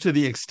answer to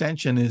the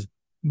extension is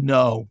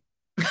no.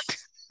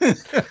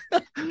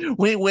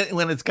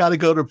 When it's got to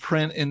go to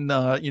print in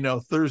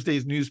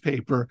Thursday's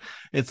newspaper,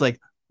 it's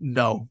like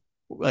no.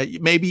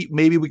 Maybe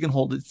we can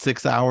hold it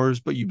 6 hours,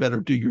 but you better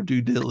do your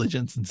due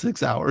diligence in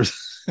 6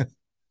 hours.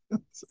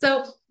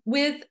 so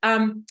with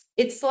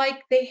it's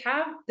like they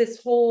have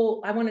this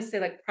whole, I want to say,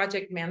 like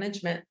project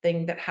management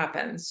thing that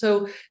happens.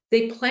 So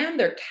they plan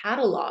their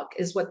catalog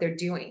is what they're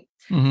doing.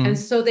 And Mm-hmm.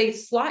 so they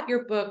slot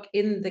your book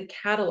in the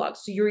catalog.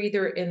 So you're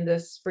either in the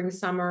spring,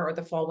 summer, or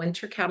the fall,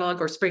 winter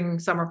catalog, or spring,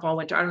 summer, fall,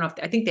 winter. I don't know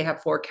I think they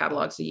have 4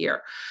 catalogs a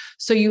year.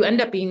 So you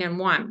end up being in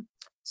one.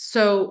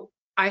 So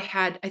I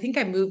think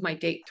I moved my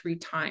date 3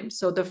 times.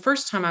 So the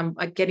first time I'm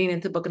like getting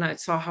into the book and I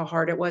saw how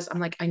hard it was, I'm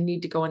like, I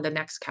need to go in the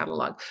next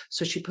catalog.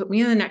 So she put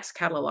me in the next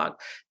catalog.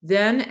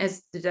 Then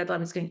as the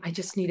deadline was getting, I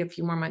just need a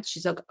few more months.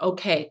 She's like,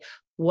 okay,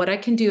 what I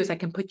can do is I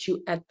can put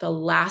you at the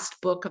last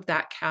book of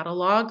that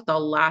catalog, the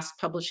last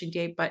publishing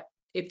date. But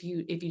if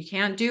you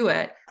can't do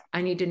it,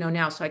 I need to know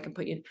now so I can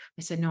put you in.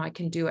 I said, no, I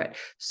can do it.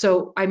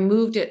 So I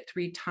moved it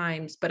 3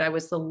 times, but I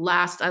was the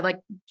last. I like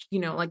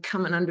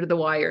coming under the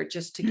wire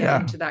just to get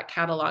Yeah. into that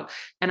catalog.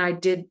 And I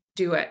did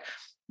do it.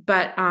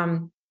 But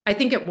I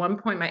think at one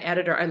point my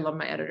editor, I love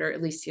my editor,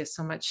 Alicia,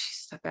 so much.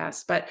 She's the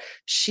best. But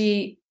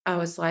I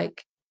was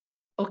like,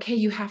 okay,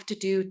 you have to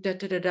do da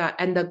da da da.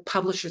 And the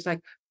publisher's like,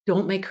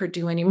 don't make her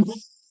do any more.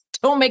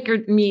 Don't make her,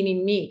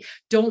 meaning me.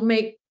 Don't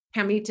make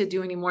Pamita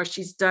do anymore.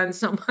 She's done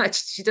so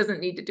much. She doesn't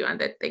need to do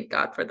it. Thank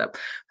God for the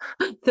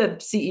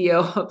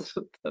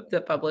CEO of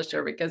the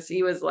publisher, because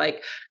he was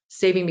like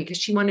saving me, because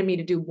she wanted me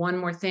to do one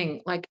more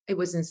thing. Like, it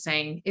was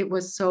insane. It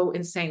was so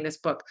insane, this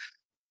book.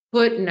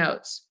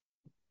 Footnotes,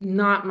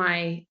 not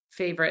my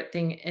favorite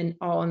thing in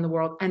the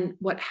world. And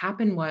what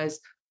happened was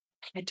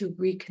I had to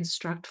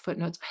reconstruct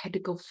footnotes. I had to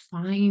go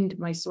find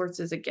my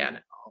sources again.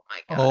 Oh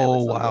my God, it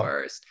was the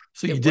worst.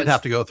 So you did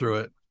have to go through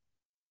it.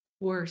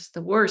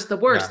 The worst.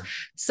 Yeah.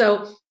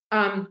 So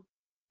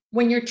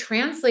when you're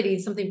translating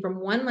something from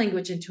one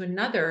language into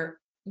another,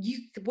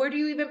 where do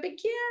you even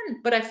begin?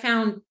 But I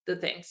found the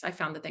things. I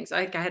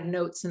had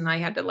notes, and I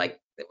had to, like,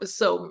 it was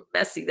so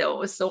messy though. It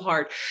was so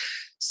hard.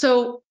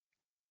 So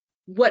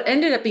what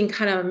ended up being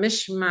kind of a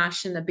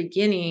mishmash in the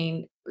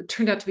beginning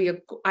turned out to be,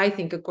 I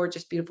think, a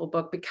gorgeous, beautiful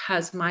book,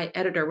 because my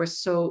editor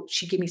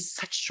she gave me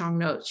such strong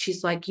notes.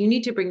 She's like, you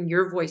need to bring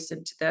your voice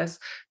into this.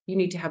 You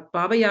need to have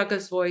Baba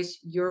Yaga's voice,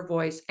 your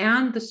voice,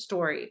 and the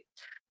story.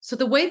 So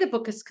the way the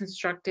book is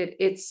constructed,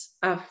 it's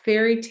a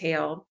fairy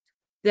tale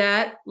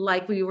that,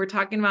 like we were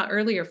talking about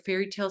earlier,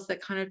 fairy tales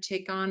that kind of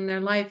take on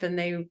their life, and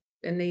they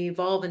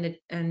evolve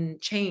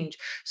and change.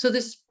 So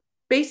this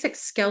basic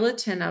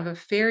skeleton of a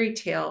fairy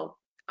tale,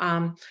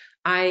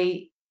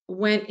 I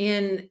went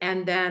in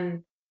and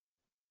then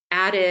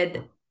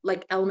added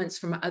like elements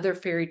from other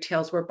fairy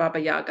tales where Baba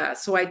Yaga.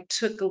 So I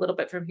took a little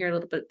bit from here, a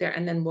little bit there,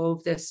 and then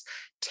wove this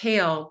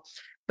tale.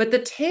 But the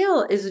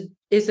tale is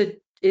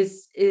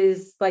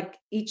like,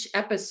 each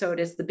episode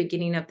is the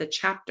beginning of the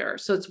chapter.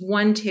 So it's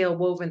one tale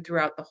woven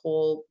throughout the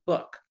whole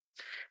book.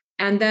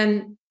 And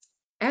then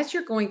as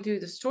you're going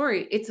through the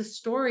story, it's a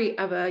story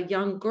of a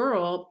young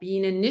girl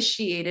being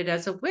initiated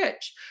as a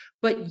witch.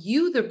 But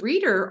you, the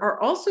reader,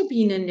 are also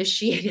being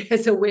initiated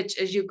as a witch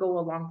as you go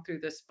along through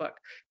this book.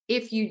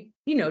 If you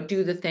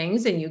do the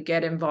things and you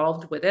get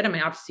involved with it. I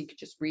mean, obviously you could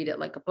just read it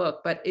like a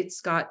book, but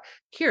it's got,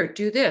 here,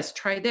 do this,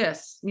 try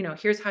this,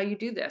 here's how you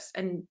do this,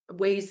 and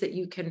ways that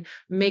you can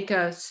make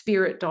a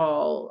spirit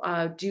doll,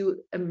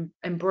 do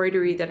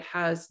embroidery that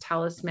has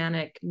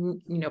talismanic,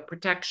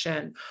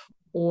 protection,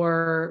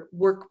 or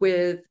work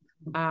with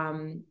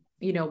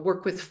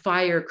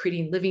fire,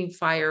 creating living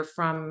fire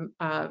from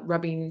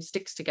rubbing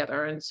sticks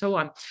together, and so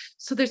on.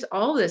 So there's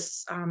all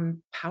this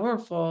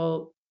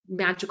powerful,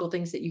 magical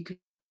things that you could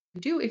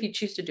do if you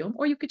choose to do them,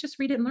 or you could just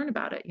read it and learn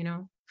about it,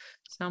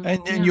 So,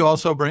 and you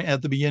also bring,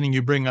 at the beginning,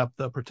 you bring up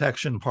the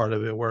protection part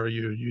of it, where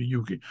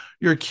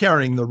you're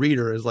carrying the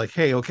reader as like,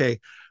 hey, okay,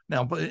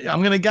 now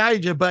I'm going to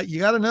guide you, but you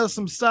got to know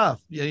some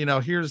stuff.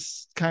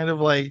 Here's kind of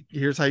like,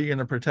 here's how you're going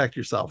to protect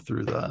yourself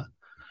through the,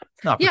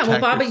 not protect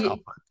yourself,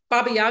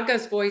 Baba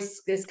Yaga's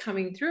voice is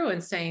coming through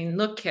and saying,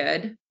 look,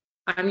 kid,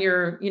 I'm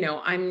your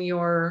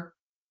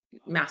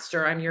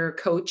master, I'm your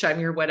coach, I'm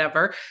your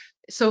whatever.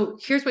 So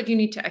here's what you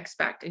need to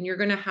expect. And you're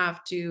going to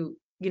have to,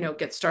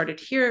 get started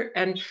here.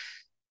 And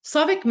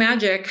Slavic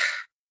magic,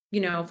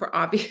 for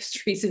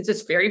obvious reasons,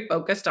 is very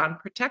focused on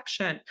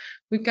protection.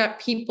 We've got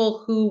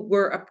people who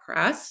were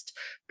oppressed,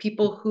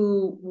 people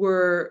who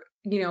were,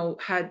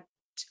 had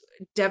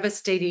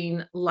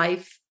devastating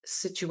life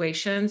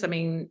situations. I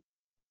mean,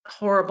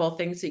 horrible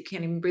things that you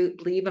can't even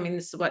believe. I mean,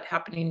 this is what's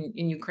happening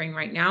in Ukraine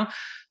right now.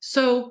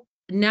 So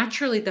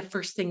naturally, the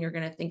first thing you're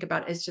going to think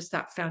about is just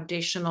that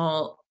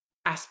foundational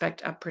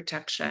aspect of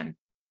protection,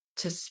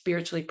 to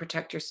spiritually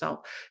protect yourself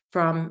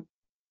from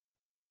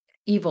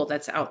evil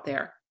that's out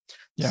there.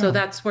 Yeah. So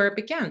that's where it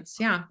begins.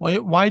 Yeah.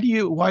 Why do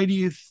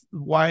you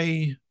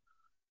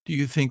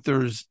think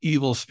there's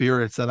evil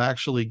spirits that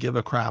actually give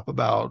a crap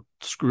about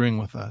screwing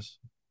with us?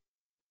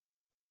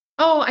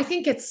 Oh, I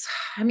think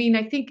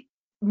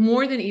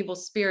more than evil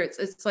spirits,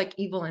 it's like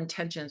evil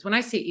intentions. When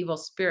I say evil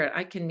spirit,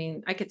 I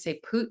could say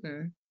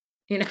Putin,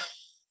 you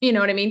know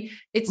what I mean?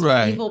 It's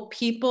right. Evil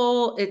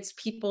people. It's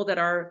people that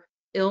are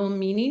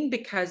ill-meaning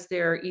because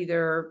they're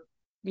either,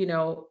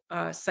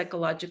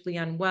 psychologically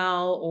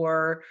unwell,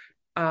 or,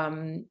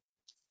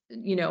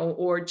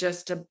 or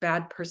just a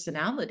bad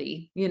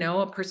personality,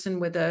 a person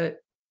with a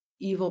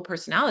evil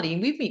personality.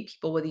 And we meet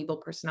people with evil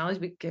personalities.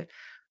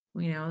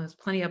 There's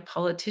plenty of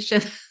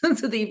politicians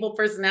with evil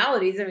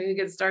personalities. I mean, we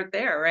could start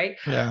there, right?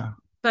 Yeah.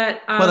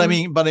 But I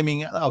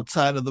mean,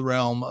 outside of the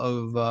realm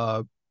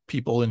of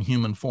people in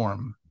human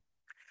form.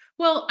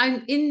 Well,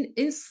 I'm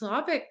in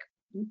Slavic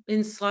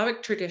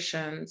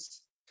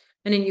traditions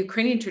and in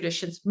Ukrainian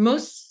traditions,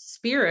 most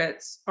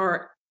spirits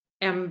are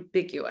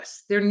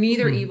ambiguous. They're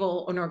neither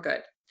evil nor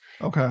good.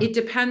 Okay. It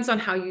depends on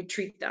how you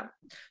treat them.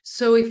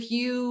 So if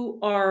you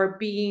are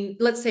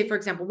let's say, for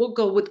example, we'll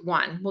go with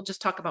one. We'll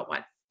just talk about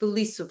one. The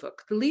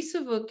Lisuvuk. The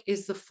Lisuvuk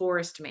is the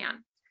forest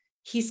man.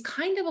 He's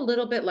kind of a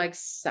little bit like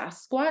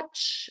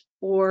Sasquatch,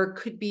 or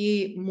could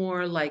be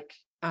more like,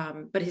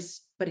 but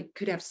it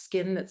could have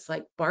skin that's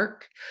like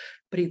bark,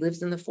 but he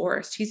lives in the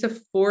forest. He's a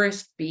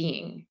forest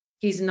being.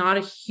 He's not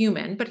a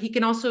human, but he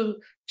can also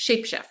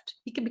shapeshift.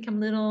 He can become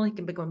little, he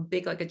can become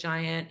big like a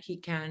giant, he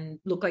can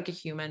look like a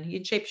human, he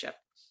can shapeshift.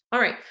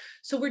 All right,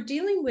 so we're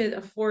dealing with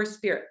a forest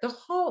spirit. The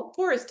whole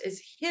forest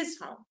is his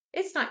home.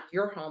 It's not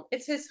your home,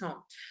 it's his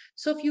home.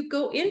 So if you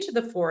go into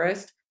the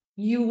forest,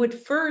 you would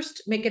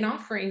first make an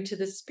offering to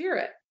the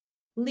spirit.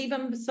 Leave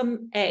him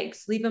some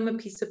eggs, leave him a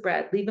piece of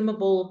bread, leave him a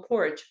bowl of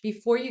porridge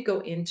before you go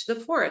into the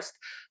forest.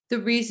 The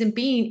reason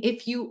being,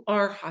 if you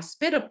are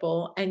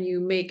hospitable and you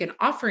make an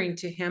offering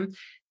to him,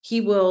 he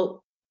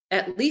will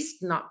at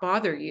least not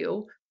bother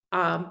you,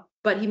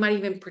 but he might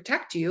even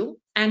protect you,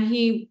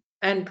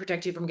 and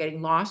protect you from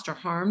getting lost or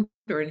harmed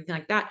or anything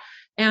like that.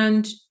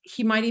 And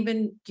he might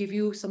even give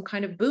you some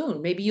kind of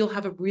boon. Maybe you'll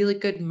have a really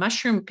good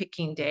mushroom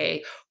picking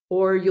day,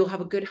 or you'll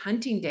have a good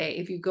hunting day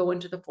if you go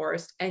into the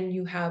forest and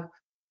you have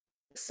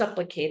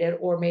supplicated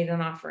or made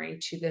an offering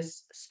to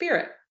this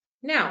spirit.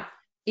 Now,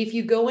 if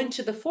you go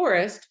into the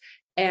forest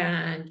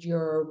and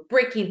you're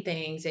breaking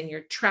things and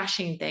you're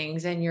trashing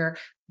things and you're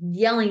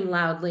yelling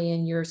loudly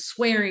and you're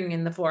swearing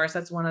in the forest,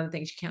 that's one of the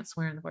things. You can't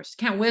swear in the forest,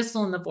 you can't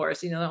whistle in the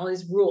forest, all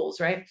these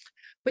rules, right?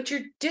 But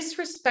you're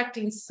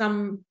disrespecting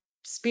some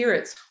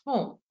spirit's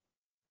home.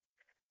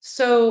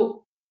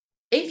 So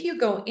if you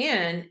go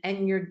in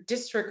and you're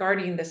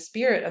disregarding the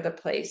spirit of the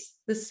place,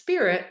 the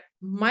spirit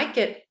might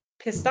get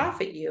pissed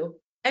off at you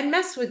and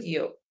mess with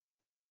you.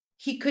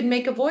 He could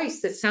make a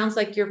voice that sounds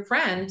like your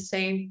friend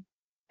saying,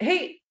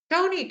 "Hey,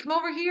 Tony, come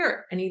over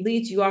here." And he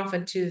leads you off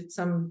into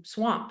some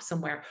swamp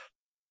somewhere.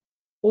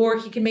 Or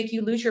he can make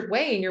you lose your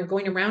way and you're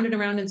going around and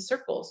around in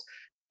circles.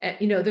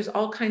 There's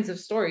all kinds of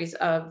stories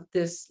of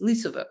this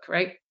Lisa book,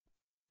 right?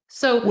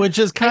 So, which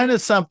is kind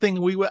of something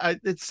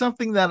it's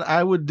something that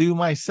I would do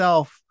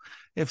myself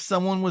if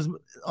someone was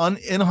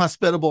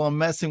inhospitable and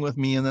messing with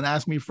me and then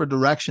asked me for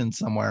directions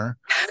somewhere.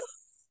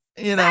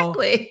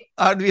 Exactly.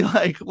 I'd be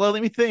like, well,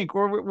 let me think.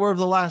 Where have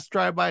the last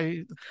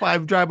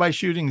 5 drive-by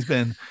shootings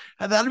been?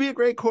 And that'd be a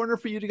great corner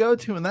for you to go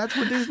to. And that's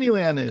where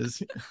Disneyland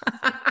is.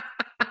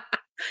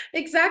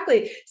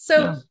 Exactly. So,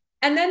 Yeah.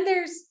 and then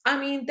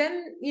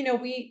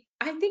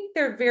I think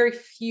there are very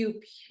few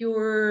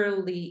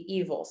purely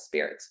evil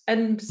spirits.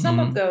 And some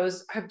of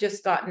those have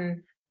just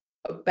gotten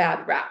a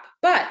bad rap.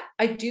 But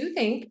I do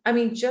think,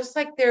 just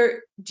like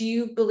do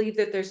you believe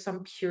that there's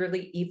some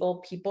purely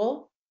evil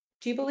people?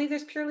 Do you believe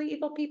there's purely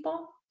evil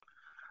people?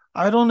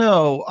 I don't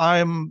know.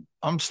 I'm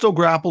still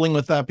grappling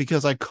with that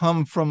because I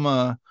come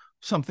from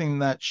something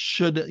that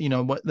should,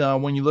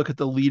 when you look at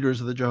the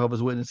leaders of the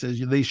Jehovah's Witnesses,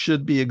 they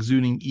should be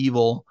exuding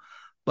evil,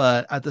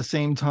 but at the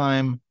same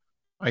time,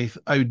 I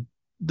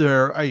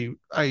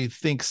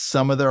think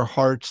some of their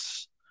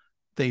hearts,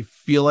 they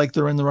feel like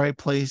they're in the right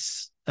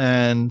place,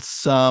 and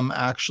some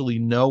actually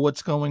know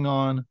what's going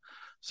on.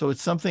 So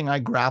it's something I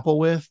grapple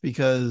with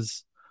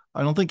because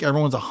I don't think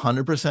everyone's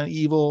 100%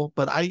 evil,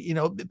 but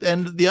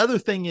and the other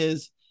thing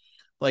is,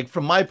 like,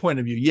 from my point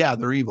of view, yeah,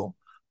 they're evil,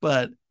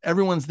 but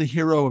everyone's the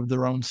hero of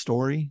their own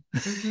story.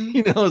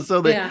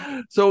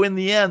 So in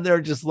the end, they're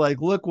just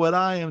like, look what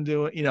I am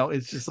doing.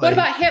 It's just what like,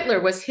 about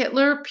Hitler? Was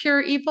Hitler pure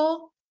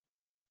evil?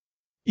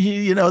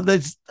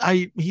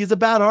 he's a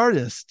bad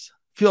artist.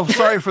 Feel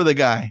sorry for the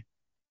guy.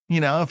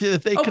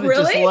 If they could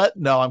have just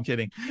no, I'm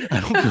kidding. I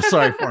don't feel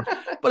sorry for him.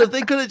 But if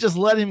they could have just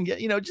let him get,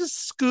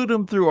 just scoot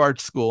him through art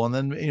school, and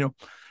then,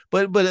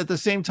 but at the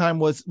same time,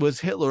 was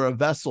Hitler a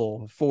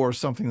vessel for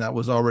something that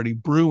was already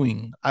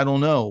brewing? I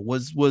don't know.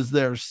 Was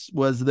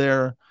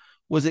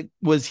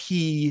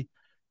he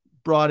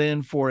brought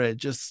in for it?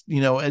 Just,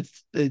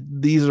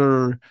 these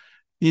are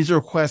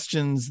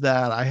questions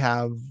that I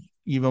have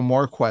even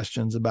more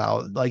questions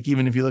about. Like,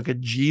 even if you look at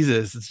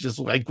Jesus, it's just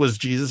like, was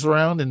Jesus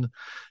around? And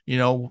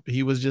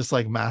he was just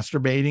like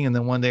masturbating, and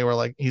then one day we're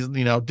like, he's,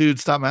 dude,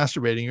 stop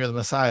masturbating, you're the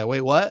Messiah. Wait,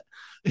 what?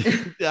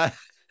 It's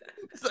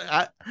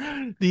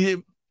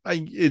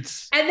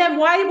And then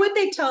why would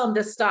they tell him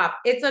to stop?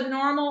 It's a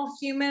normal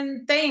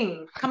human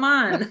thing. Come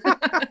on.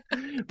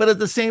 But at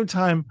the same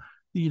time,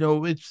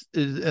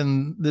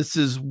 and this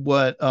is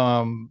what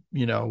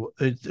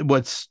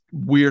what's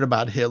weird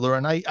about Hitler,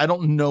 and I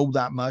don't know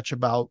that much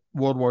about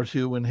World War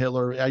II and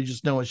Hitler. I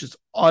just know it's just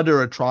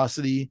utter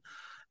atrocity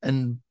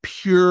and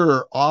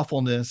pure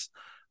awfulness.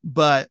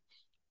 But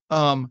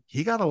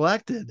he got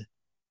elected,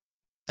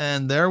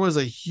 and there was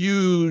a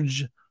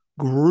huge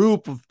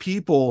group of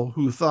people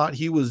who thought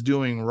he was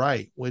doing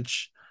right,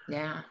 which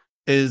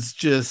is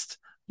just,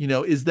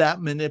 is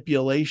that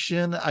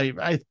manipulation?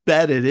 I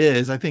bet it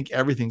is. I think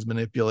everything's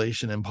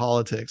manipulation in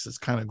politics. It's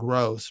kind of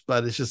gross,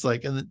 but it's just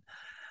like, and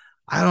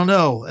I don't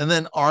know. And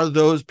then, are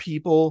those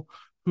people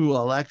who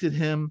elected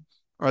him,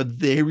 are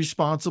they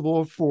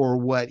responsible for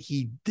what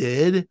he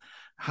did?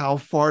 How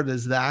far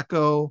does that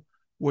go?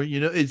 Where,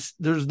 there's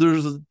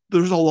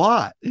a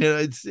lot.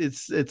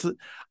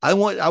 I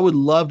would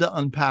love to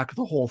unpack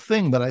the whole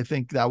thing, but I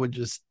think that would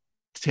just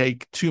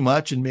take too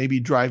much and maybe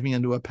drive me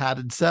into a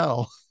padded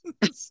cell.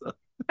 So.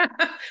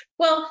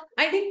 Well,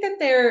 I think that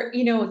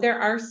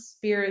there are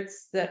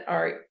spirits that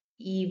are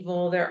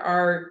evil. There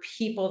are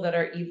people that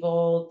are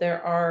evil.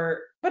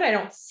 But I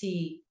don't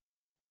see.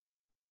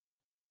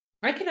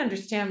 I can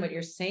understand what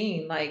you're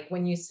saying. Like,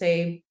 when you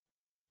say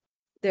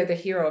they're the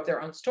hero of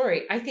their own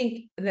story, I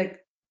think the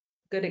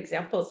good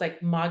examples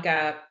like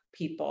MAGA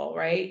people,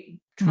 right?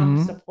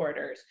 Trump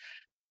supporters.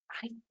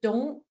 I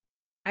don't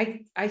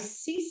I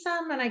see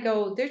some and I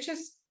go, they're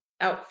just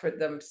out for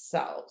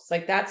themselves.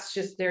 Like that's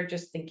just, they're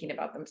just thinking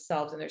about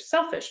themselves and they're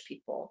selfish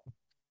people.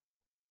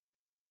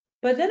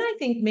 But then I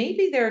think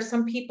maybe there are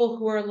some people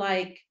who are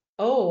like,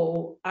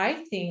 oh,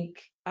 I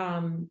think,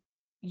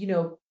 you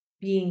know,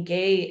 being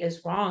gay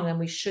is wrong and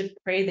we should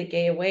pray the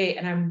gay away.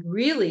 And I'm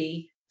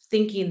really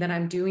thinking that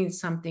I'm doing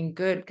something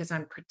good because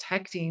I'm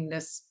protecting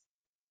this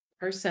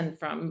person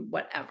from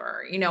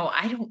whatever.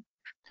 I think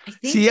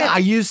See, I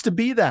that, used to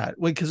be that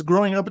way because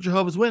growing up a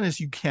Jehovah's Witness,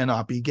 you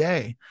cannot be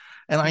gay.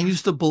 And I yeah,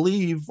 used to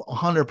believe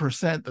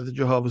 100% that the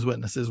Jehovah's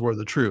Witnesses were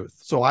the truth.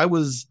 So I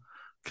was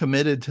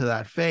committed to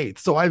that faith.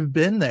 So I've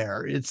been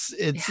there. yeah,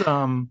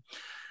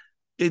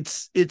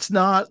 It's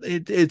not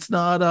because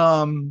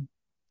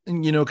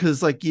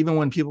like even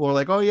when people are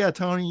like, oh yeah,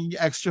 Tony,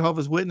 ex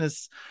Jehovah's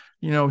Witness,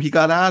 he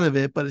got out of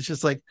it, but it's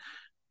just like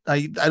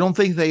I don't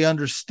think they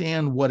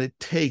understand what it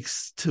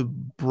takes to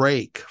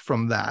break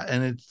from that.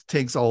 And it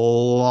takes a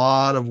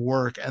lot of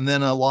work and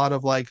then a lot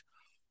of like,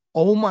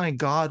 oh my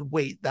God,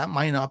 wait, that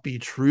might not be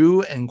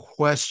true, and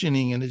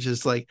questioning. And it's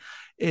just like,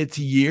 it's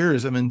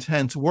years of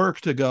intense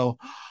work to go,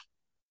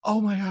 oh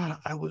my God,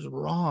 I was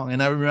wrong.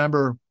 And I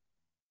remember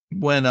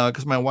when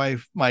because my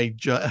wife, my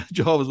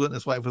Jehovah's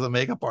Witness wife, was a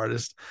makeup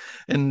artist,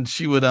 and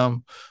she would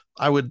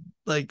I would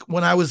like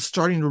when I was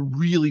starting to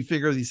really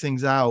figure these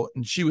things out,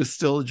 and she was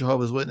still a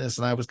Jehovah's Witness,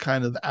 and I was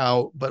kind of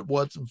out, but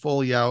wasn't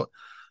fully out.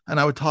 And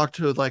I would talk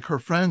to like her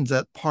friends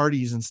at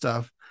parties and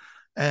stuff,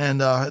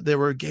 and they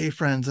were gay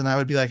friends, and I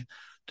would be like,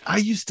 I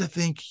used to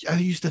think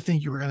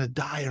you were gonna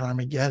die at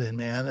Armageddon,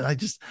 man, and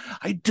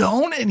I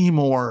don't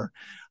anymore.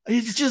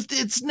 It's just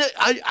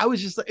I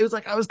was just it was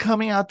like I was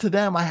coming out to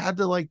them. I had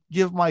to like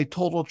give my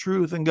total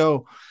truth and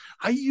go,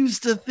 I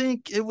used to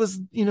think it was,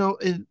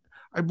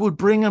 I would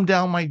bring them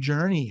down my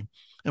journey,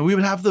 and we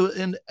would have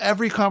and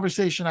every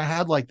conversation I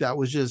had like that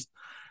was just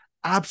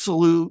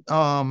absolute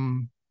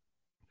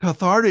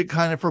cathartic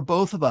kind of for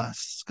both of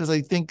us, because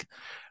I think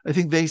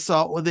they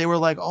saw, well, they were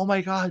like, oh my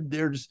God,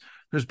 there's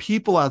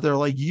people out there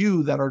like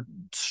you that are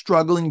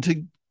struggling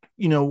to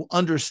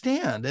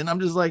understand. And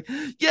I'm just like,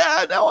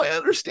 yeah, now I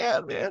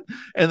understand, man.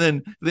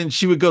 And then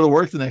she would go to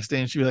work the next day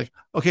and she'd be like,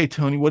 okay,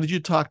 Tony, what did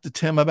you talk to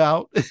Tim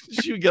about?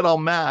 She would get all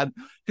mad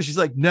because she's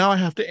like, now I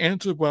have to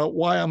answer about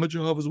why I'm a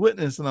Jehovah's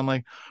Witness. And I'm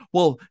like,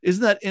 well,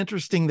 isn't that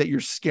interesting that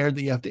you're scared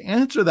that you have to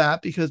answer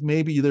that, because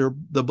maybe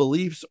the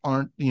beliefs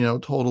aren't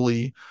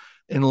totally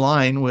in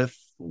line with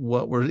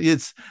what we're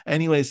it's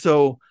anyway.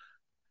 So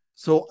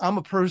I'm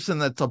a person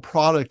that's a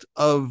product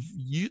of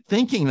you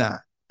thinking that,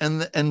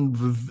 and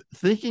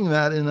thinking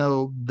that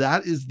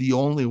that is the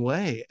only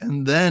way,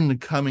 and then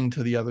coming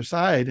to the other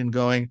side and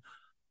going,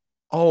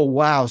 oh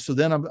wow. So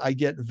then I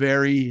get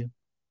very,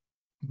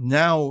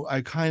 now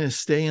I kind of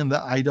stay in the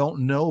I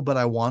don't know but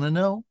I want to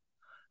know.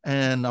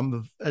 And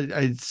I'm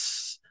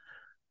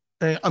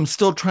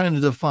still trying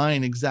to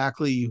define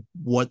exactly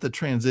what the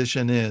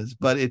transition is,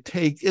 but it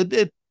takes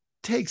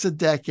a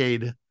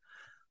decade,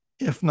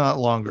 if not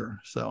longer.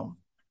 So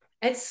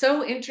it's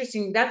so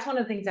interesting. That's one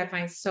of the things I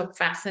find so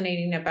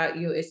fascinating about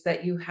you is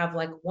that you have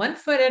like one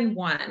foot in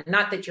one,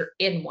 not that you're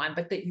in one,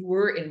 but that you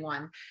were in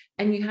one,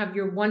 and you have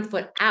your one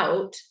foot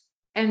out.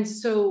 And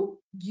so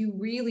you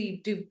really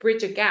do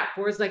bridge a gap.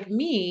 Whereas like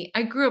me,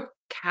 I grew up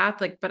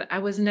Catholic, but I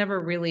was never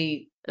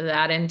really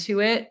that into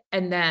it.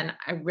 And then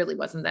I really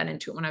wasn't that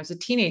into it when I was a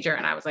teenager,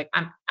 and I was like,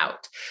 I'm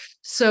out.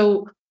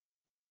 So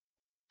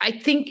I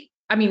think,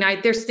 I mean,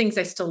 there's things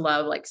I still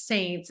love, like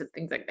saints and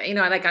things like that.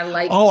 I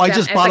like oh, I them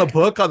just as bought a like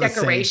book on the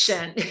saints.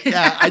 decoration.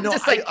 Yeah, I I'm know.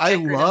 just like I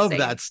decorative love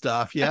that saints.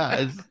 stuff.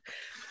 Yeah.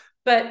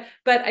 But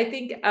I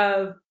think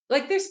of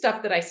like there's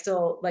stuff that I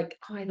still like,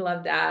 oh, I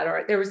love that.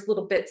 Or there was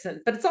little bits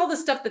but it's all the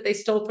stuff that they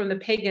stole from the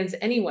pagans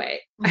anyway.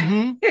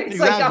 It's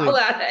like all Exactly.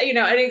 that,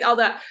 I think all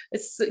that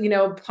it's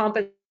pomp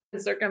and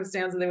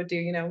circumstance and they would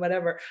do,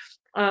 whatever.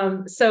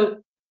 So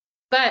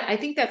but I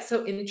think that's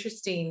so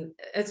interesting.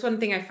 That's one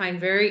thing I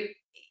find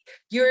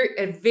you're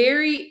a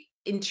very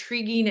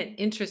intriguing and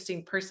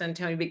interesting person,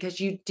 Tony, because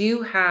you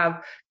do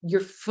have your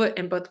foot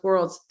in both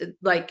worlds.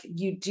 Like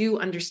you do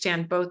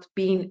understand both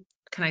being,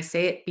 can I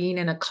say it, being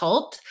in a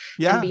cult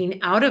and Yeah.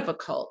 being out of a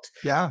cult.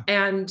 Yeah.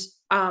 And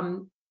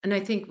I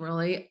think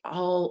really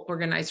all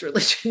organized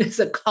religion is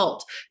a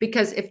cult,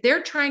 because if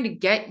they're trying to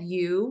get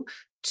you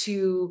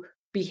to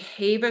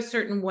behave a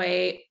certain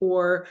way,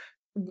 or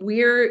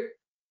we're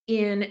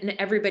in and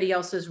everybody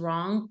else is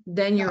wrong,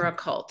 then Yeah. you're a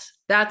cult.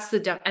 That's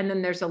and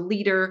then there's a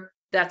leader.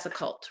 That's a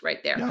cult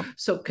right there. Yeah.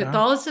 So Yeah.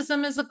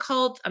 Catholicism is a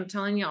cult. I'm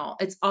telling y'all,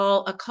 it's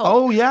all a cult.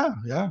 Oh yeah.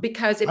 Yeah.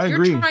 Because I if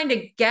you're agree. trying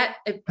to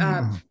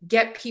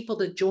get people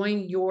to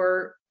join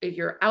if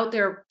you're out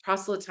there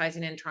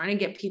proselytizing and trying to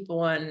get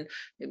people and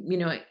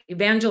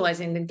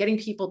evangelizing and getting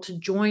people to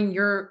join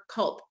your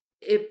cult,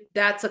 if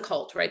that's a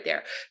cult right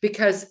there.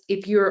 Because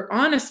if you're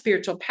on a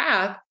spiritual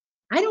path,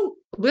 I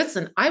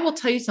will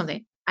tell you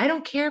something. I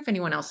don't care if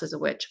anyone else is a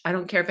witch. I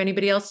don't care if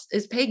anybody else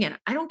is pagan.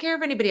 I don't care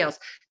if anybody else.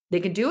 They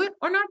can do it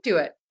or not do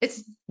it.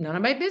 It's none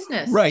of my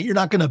business. Right. You're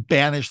not going to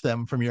banish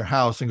them from your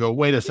house and go,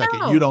 wait a second,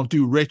 No. you don't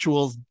do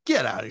rituals.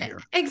 Get out of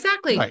here.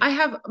 Exactly. Right. I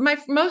have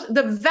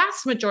the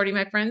vast majority of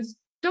my friends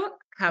don't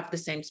have the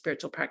same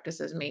spiritual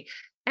practice as me.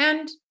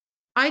 And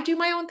I do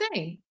my own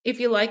thing. If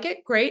you like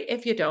it, great.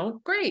 If you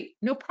don't, great.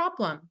 No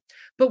problem.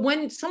 But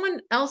when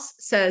someone else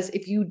says,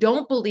 if you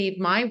don't believe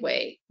my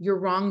way, you're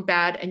wrong,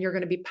 bad, and you're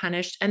going to be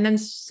punished, and then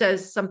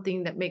says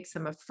something that makes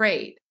them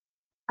afraid,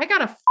 I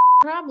got a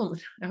problem.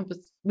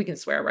 We can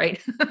swear,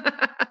 right?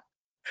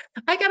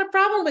 I got a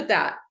problem with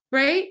that,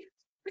 right?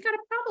 I got a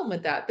problem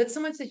with that. That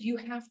someone says you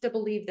have to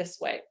believe this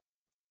way.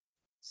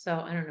 So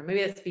I don't know.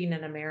 Maybe that's being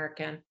an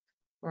American.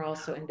 We're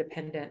also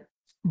independent.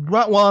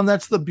 Right. Well, and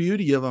that's the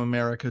beauty of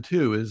America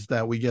too, is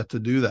that we get to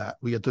do that.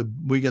 We get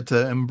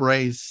to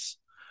embrace,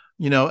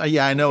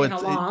 yeah, I know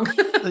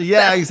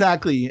yeah,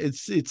 exactly.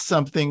 It's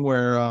something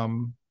where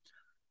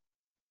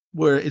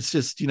it's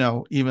just,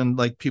 even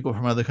like people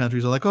from other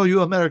countries are like, oh,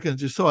 you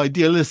Americans are so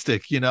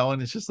idealistic,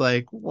 and it's just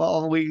like,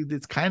 well,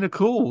 it's kind of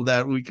cool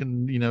that we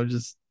can,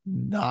 just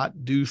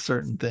not do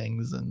certain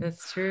things. And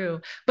that's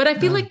true. But I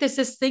feel like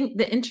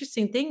the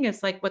interesting thing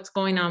is like what's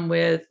going on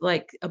with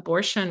like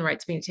abortion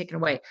rights being taken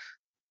away.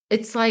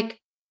 It's like,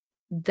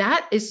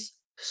 that is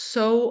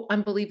so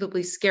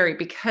unbelievably scary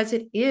because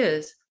it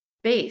is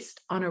based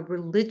on a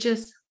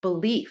religious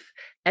belief,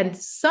 and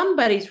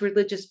somebody's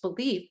religious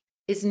belief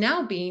is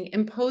now being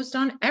imposed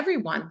on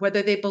everyone,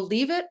 whether they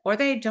believe it or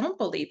they don't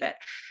believe it.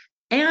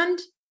 And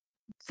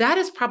that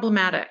is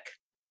problematic.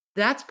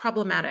 That's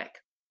problematic.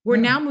 We're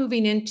now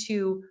moving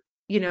into,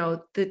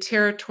 the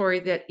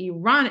territory that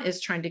Iran is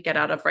trying to get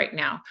out of right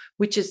now,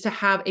 which is to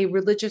have a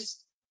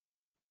religious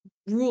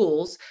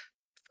rules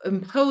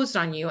imposed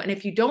on you. And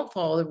if you don't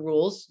follow the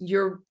rules,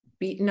 you're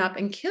beaten up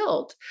and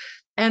killed.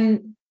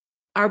 And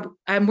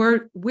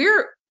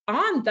we're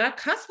on that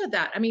cusp of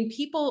that. I mean,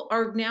 people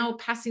are now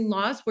passing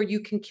laws where you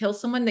can kill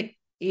someone that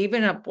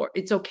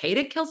it's okay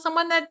to kill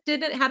someone that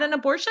had an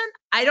abortion.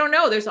 I don't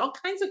know. There's all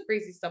kinds of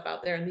crazy stuff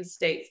out there in these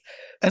states.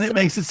 And it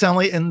makes it sound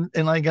like, and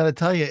I got to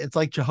tell you, it's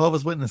like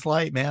Jehovah's Witness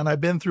light, man.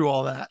 I've been through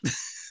all that.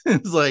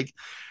 It's like,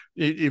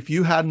 if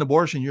you had an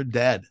abortion, you're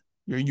dead.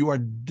 You are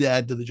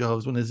dead to the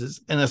Jehovah's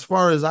Witnesses. And as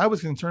far as I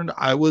was concerned,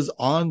 I was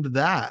on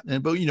that.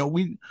 But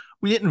we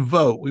didn't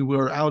vote. We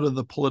were out of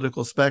the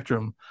political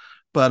spectrum.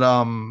 But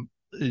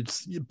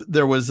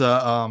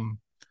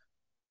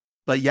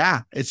but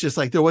yeah, it's just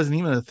like there wasn't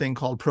even a thing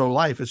called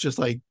pro-life. It's just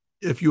like,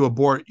 if you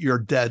abort, you're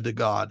dead to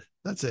God.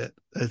 That's it.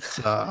 It's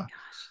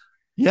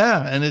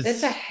yeah, and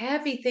it's a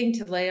heavy thing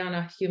to lay on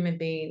a human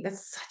being.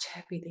 That's such a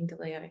heavy thing to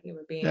lay on a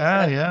human being.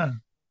 Yeah.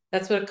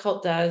 That's what a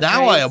cult does.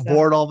 Now I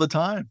abort all the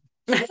time.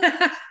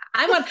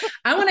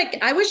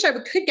 I wish I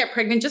could get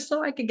pregnant just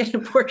so I could get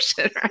an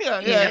abortion.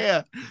 Right?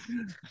 Yeah.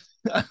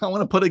 I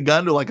want to put a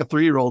gun to like a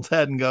 3-year-old's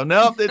head and go,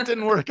 nope, it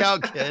didn't work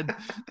out, kid.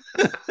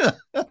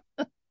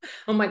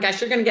 Oh my gosh,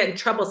 you're going to get in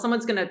trouble.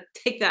 Someone's going to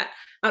take that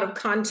out of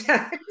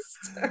context.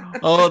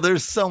 Oh,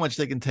 there's so much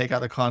they can take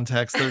out of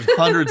context. There's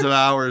hundreds of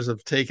hours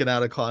of taken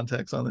out of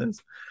context on this.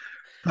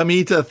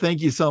 Pamita,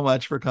 thank you so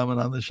much for coming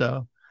on the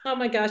show. Oh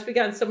my gosh, we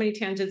got on so many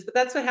tangents, but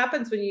that's what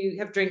happens when you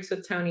have drinks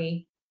with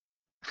Tony.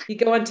 You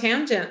go on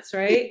tangents,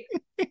 right?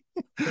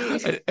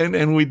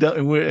 and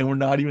we're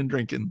not even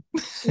drinking.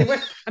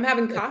 I'm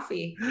having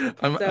coffee.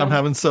 I'm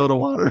having soda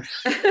water.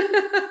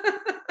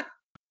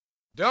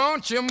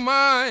 Don't you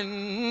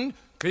mind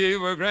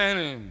people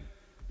grinning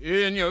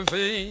in your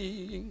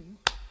face?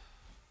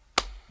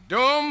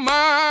 Don't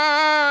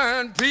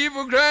mind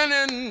people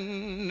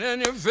grinning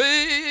in your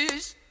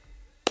face.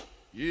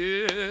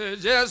 Yeah,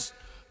 just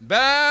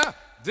bear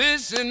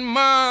this in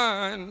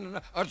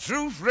mind, a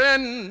true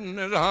friend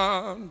is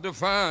hard to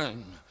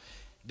find.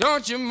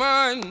 Don't you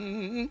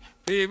mind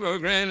people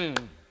grinning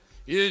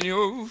in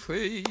your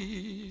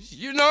face?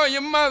 You know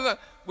your mother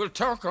will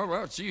talk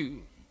about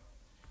you,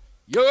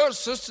 your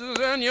sisters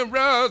and your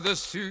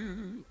brothers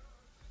too.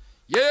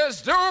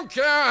 Yes, don't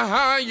care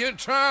how you're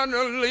trying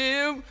to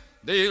live,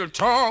 they'll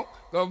talk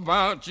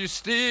about you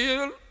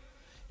still.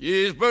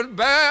 Yes, but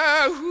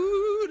bear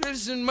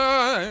this in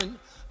mind,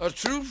 a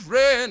true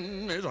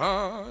friend is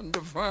hard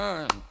to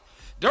find.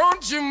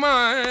 Don't you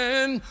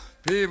mind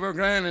people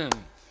grinning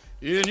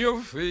in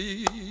your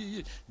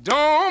face?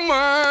 Don't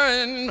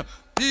mind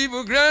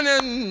people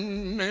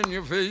grinning in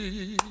your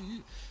face.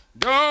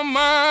 Don't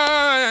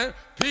mind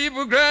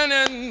people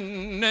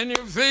grinning in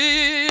your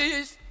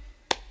face.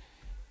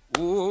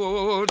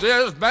 Oh,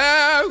 there's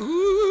bear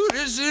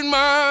this in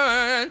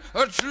mind,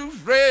 a true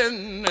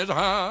friend is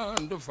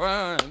hard to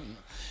find.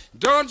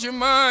 Don't you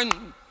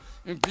mind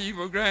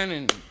people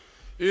grinning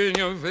in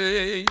your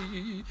face?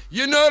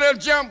 You know they'll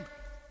jump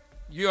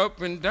you up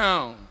and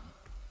down,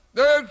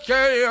 they'll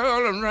carry you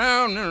all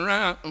around and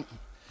around.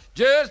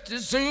 Just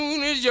as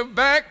soon as your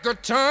back are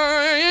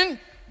turned,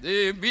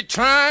 they'll be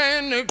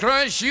trying to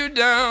crush you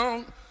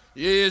down.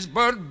 Yes,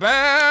 but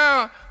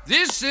bear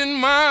this in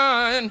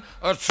mind,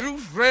 a true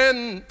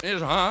friend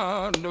is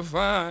hard to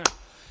find.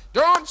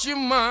 Don't you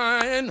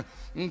mind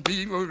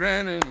people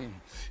grinning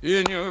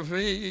in your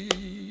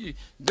face.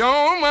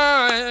 Don't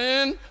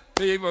mind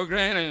people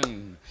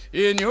grinning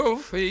in your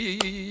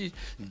face.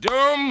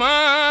 Don't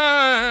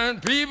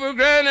mind people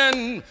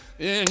grinning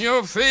in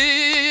your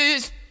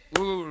face.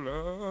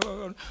 Oh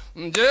Lord,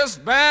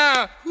 just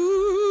bear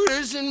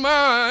this in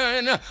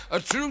mind. A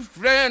true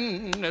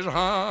friend is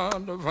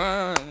hard to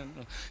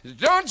find.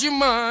 Don't you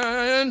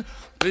mind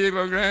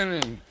people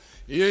grinning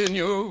in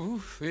your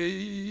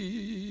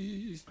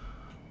face.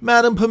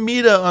 Madam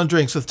Pamita on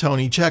Drinks with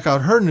Tony. Check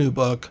out her new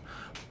book,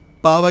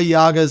 Baba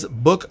Yaga's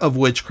Book of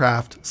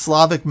Witchcraft,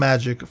 Slavic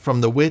Magic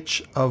from the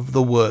Witch of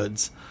the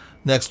Woods.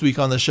 Next week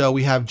on the show,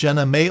 we have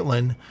Jenna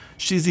Maitland.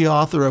 She's the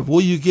author of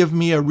Will You Give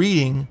Me a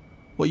Reading?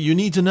 What You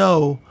Need to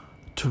Know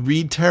to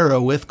Read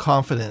Tarot with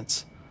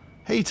Confidence.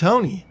 Hey,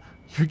 Tony,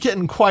 you're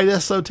getting quite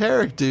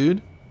esoteric,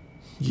 dude.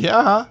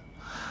 Yeah.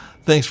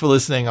 Thanks for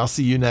listening. I'll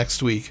see you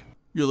next week.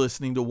 You're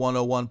listening to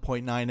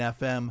 101.9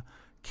 FM,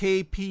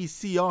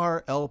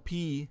 KPCR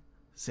LP,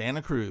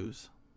 Santa Cruz.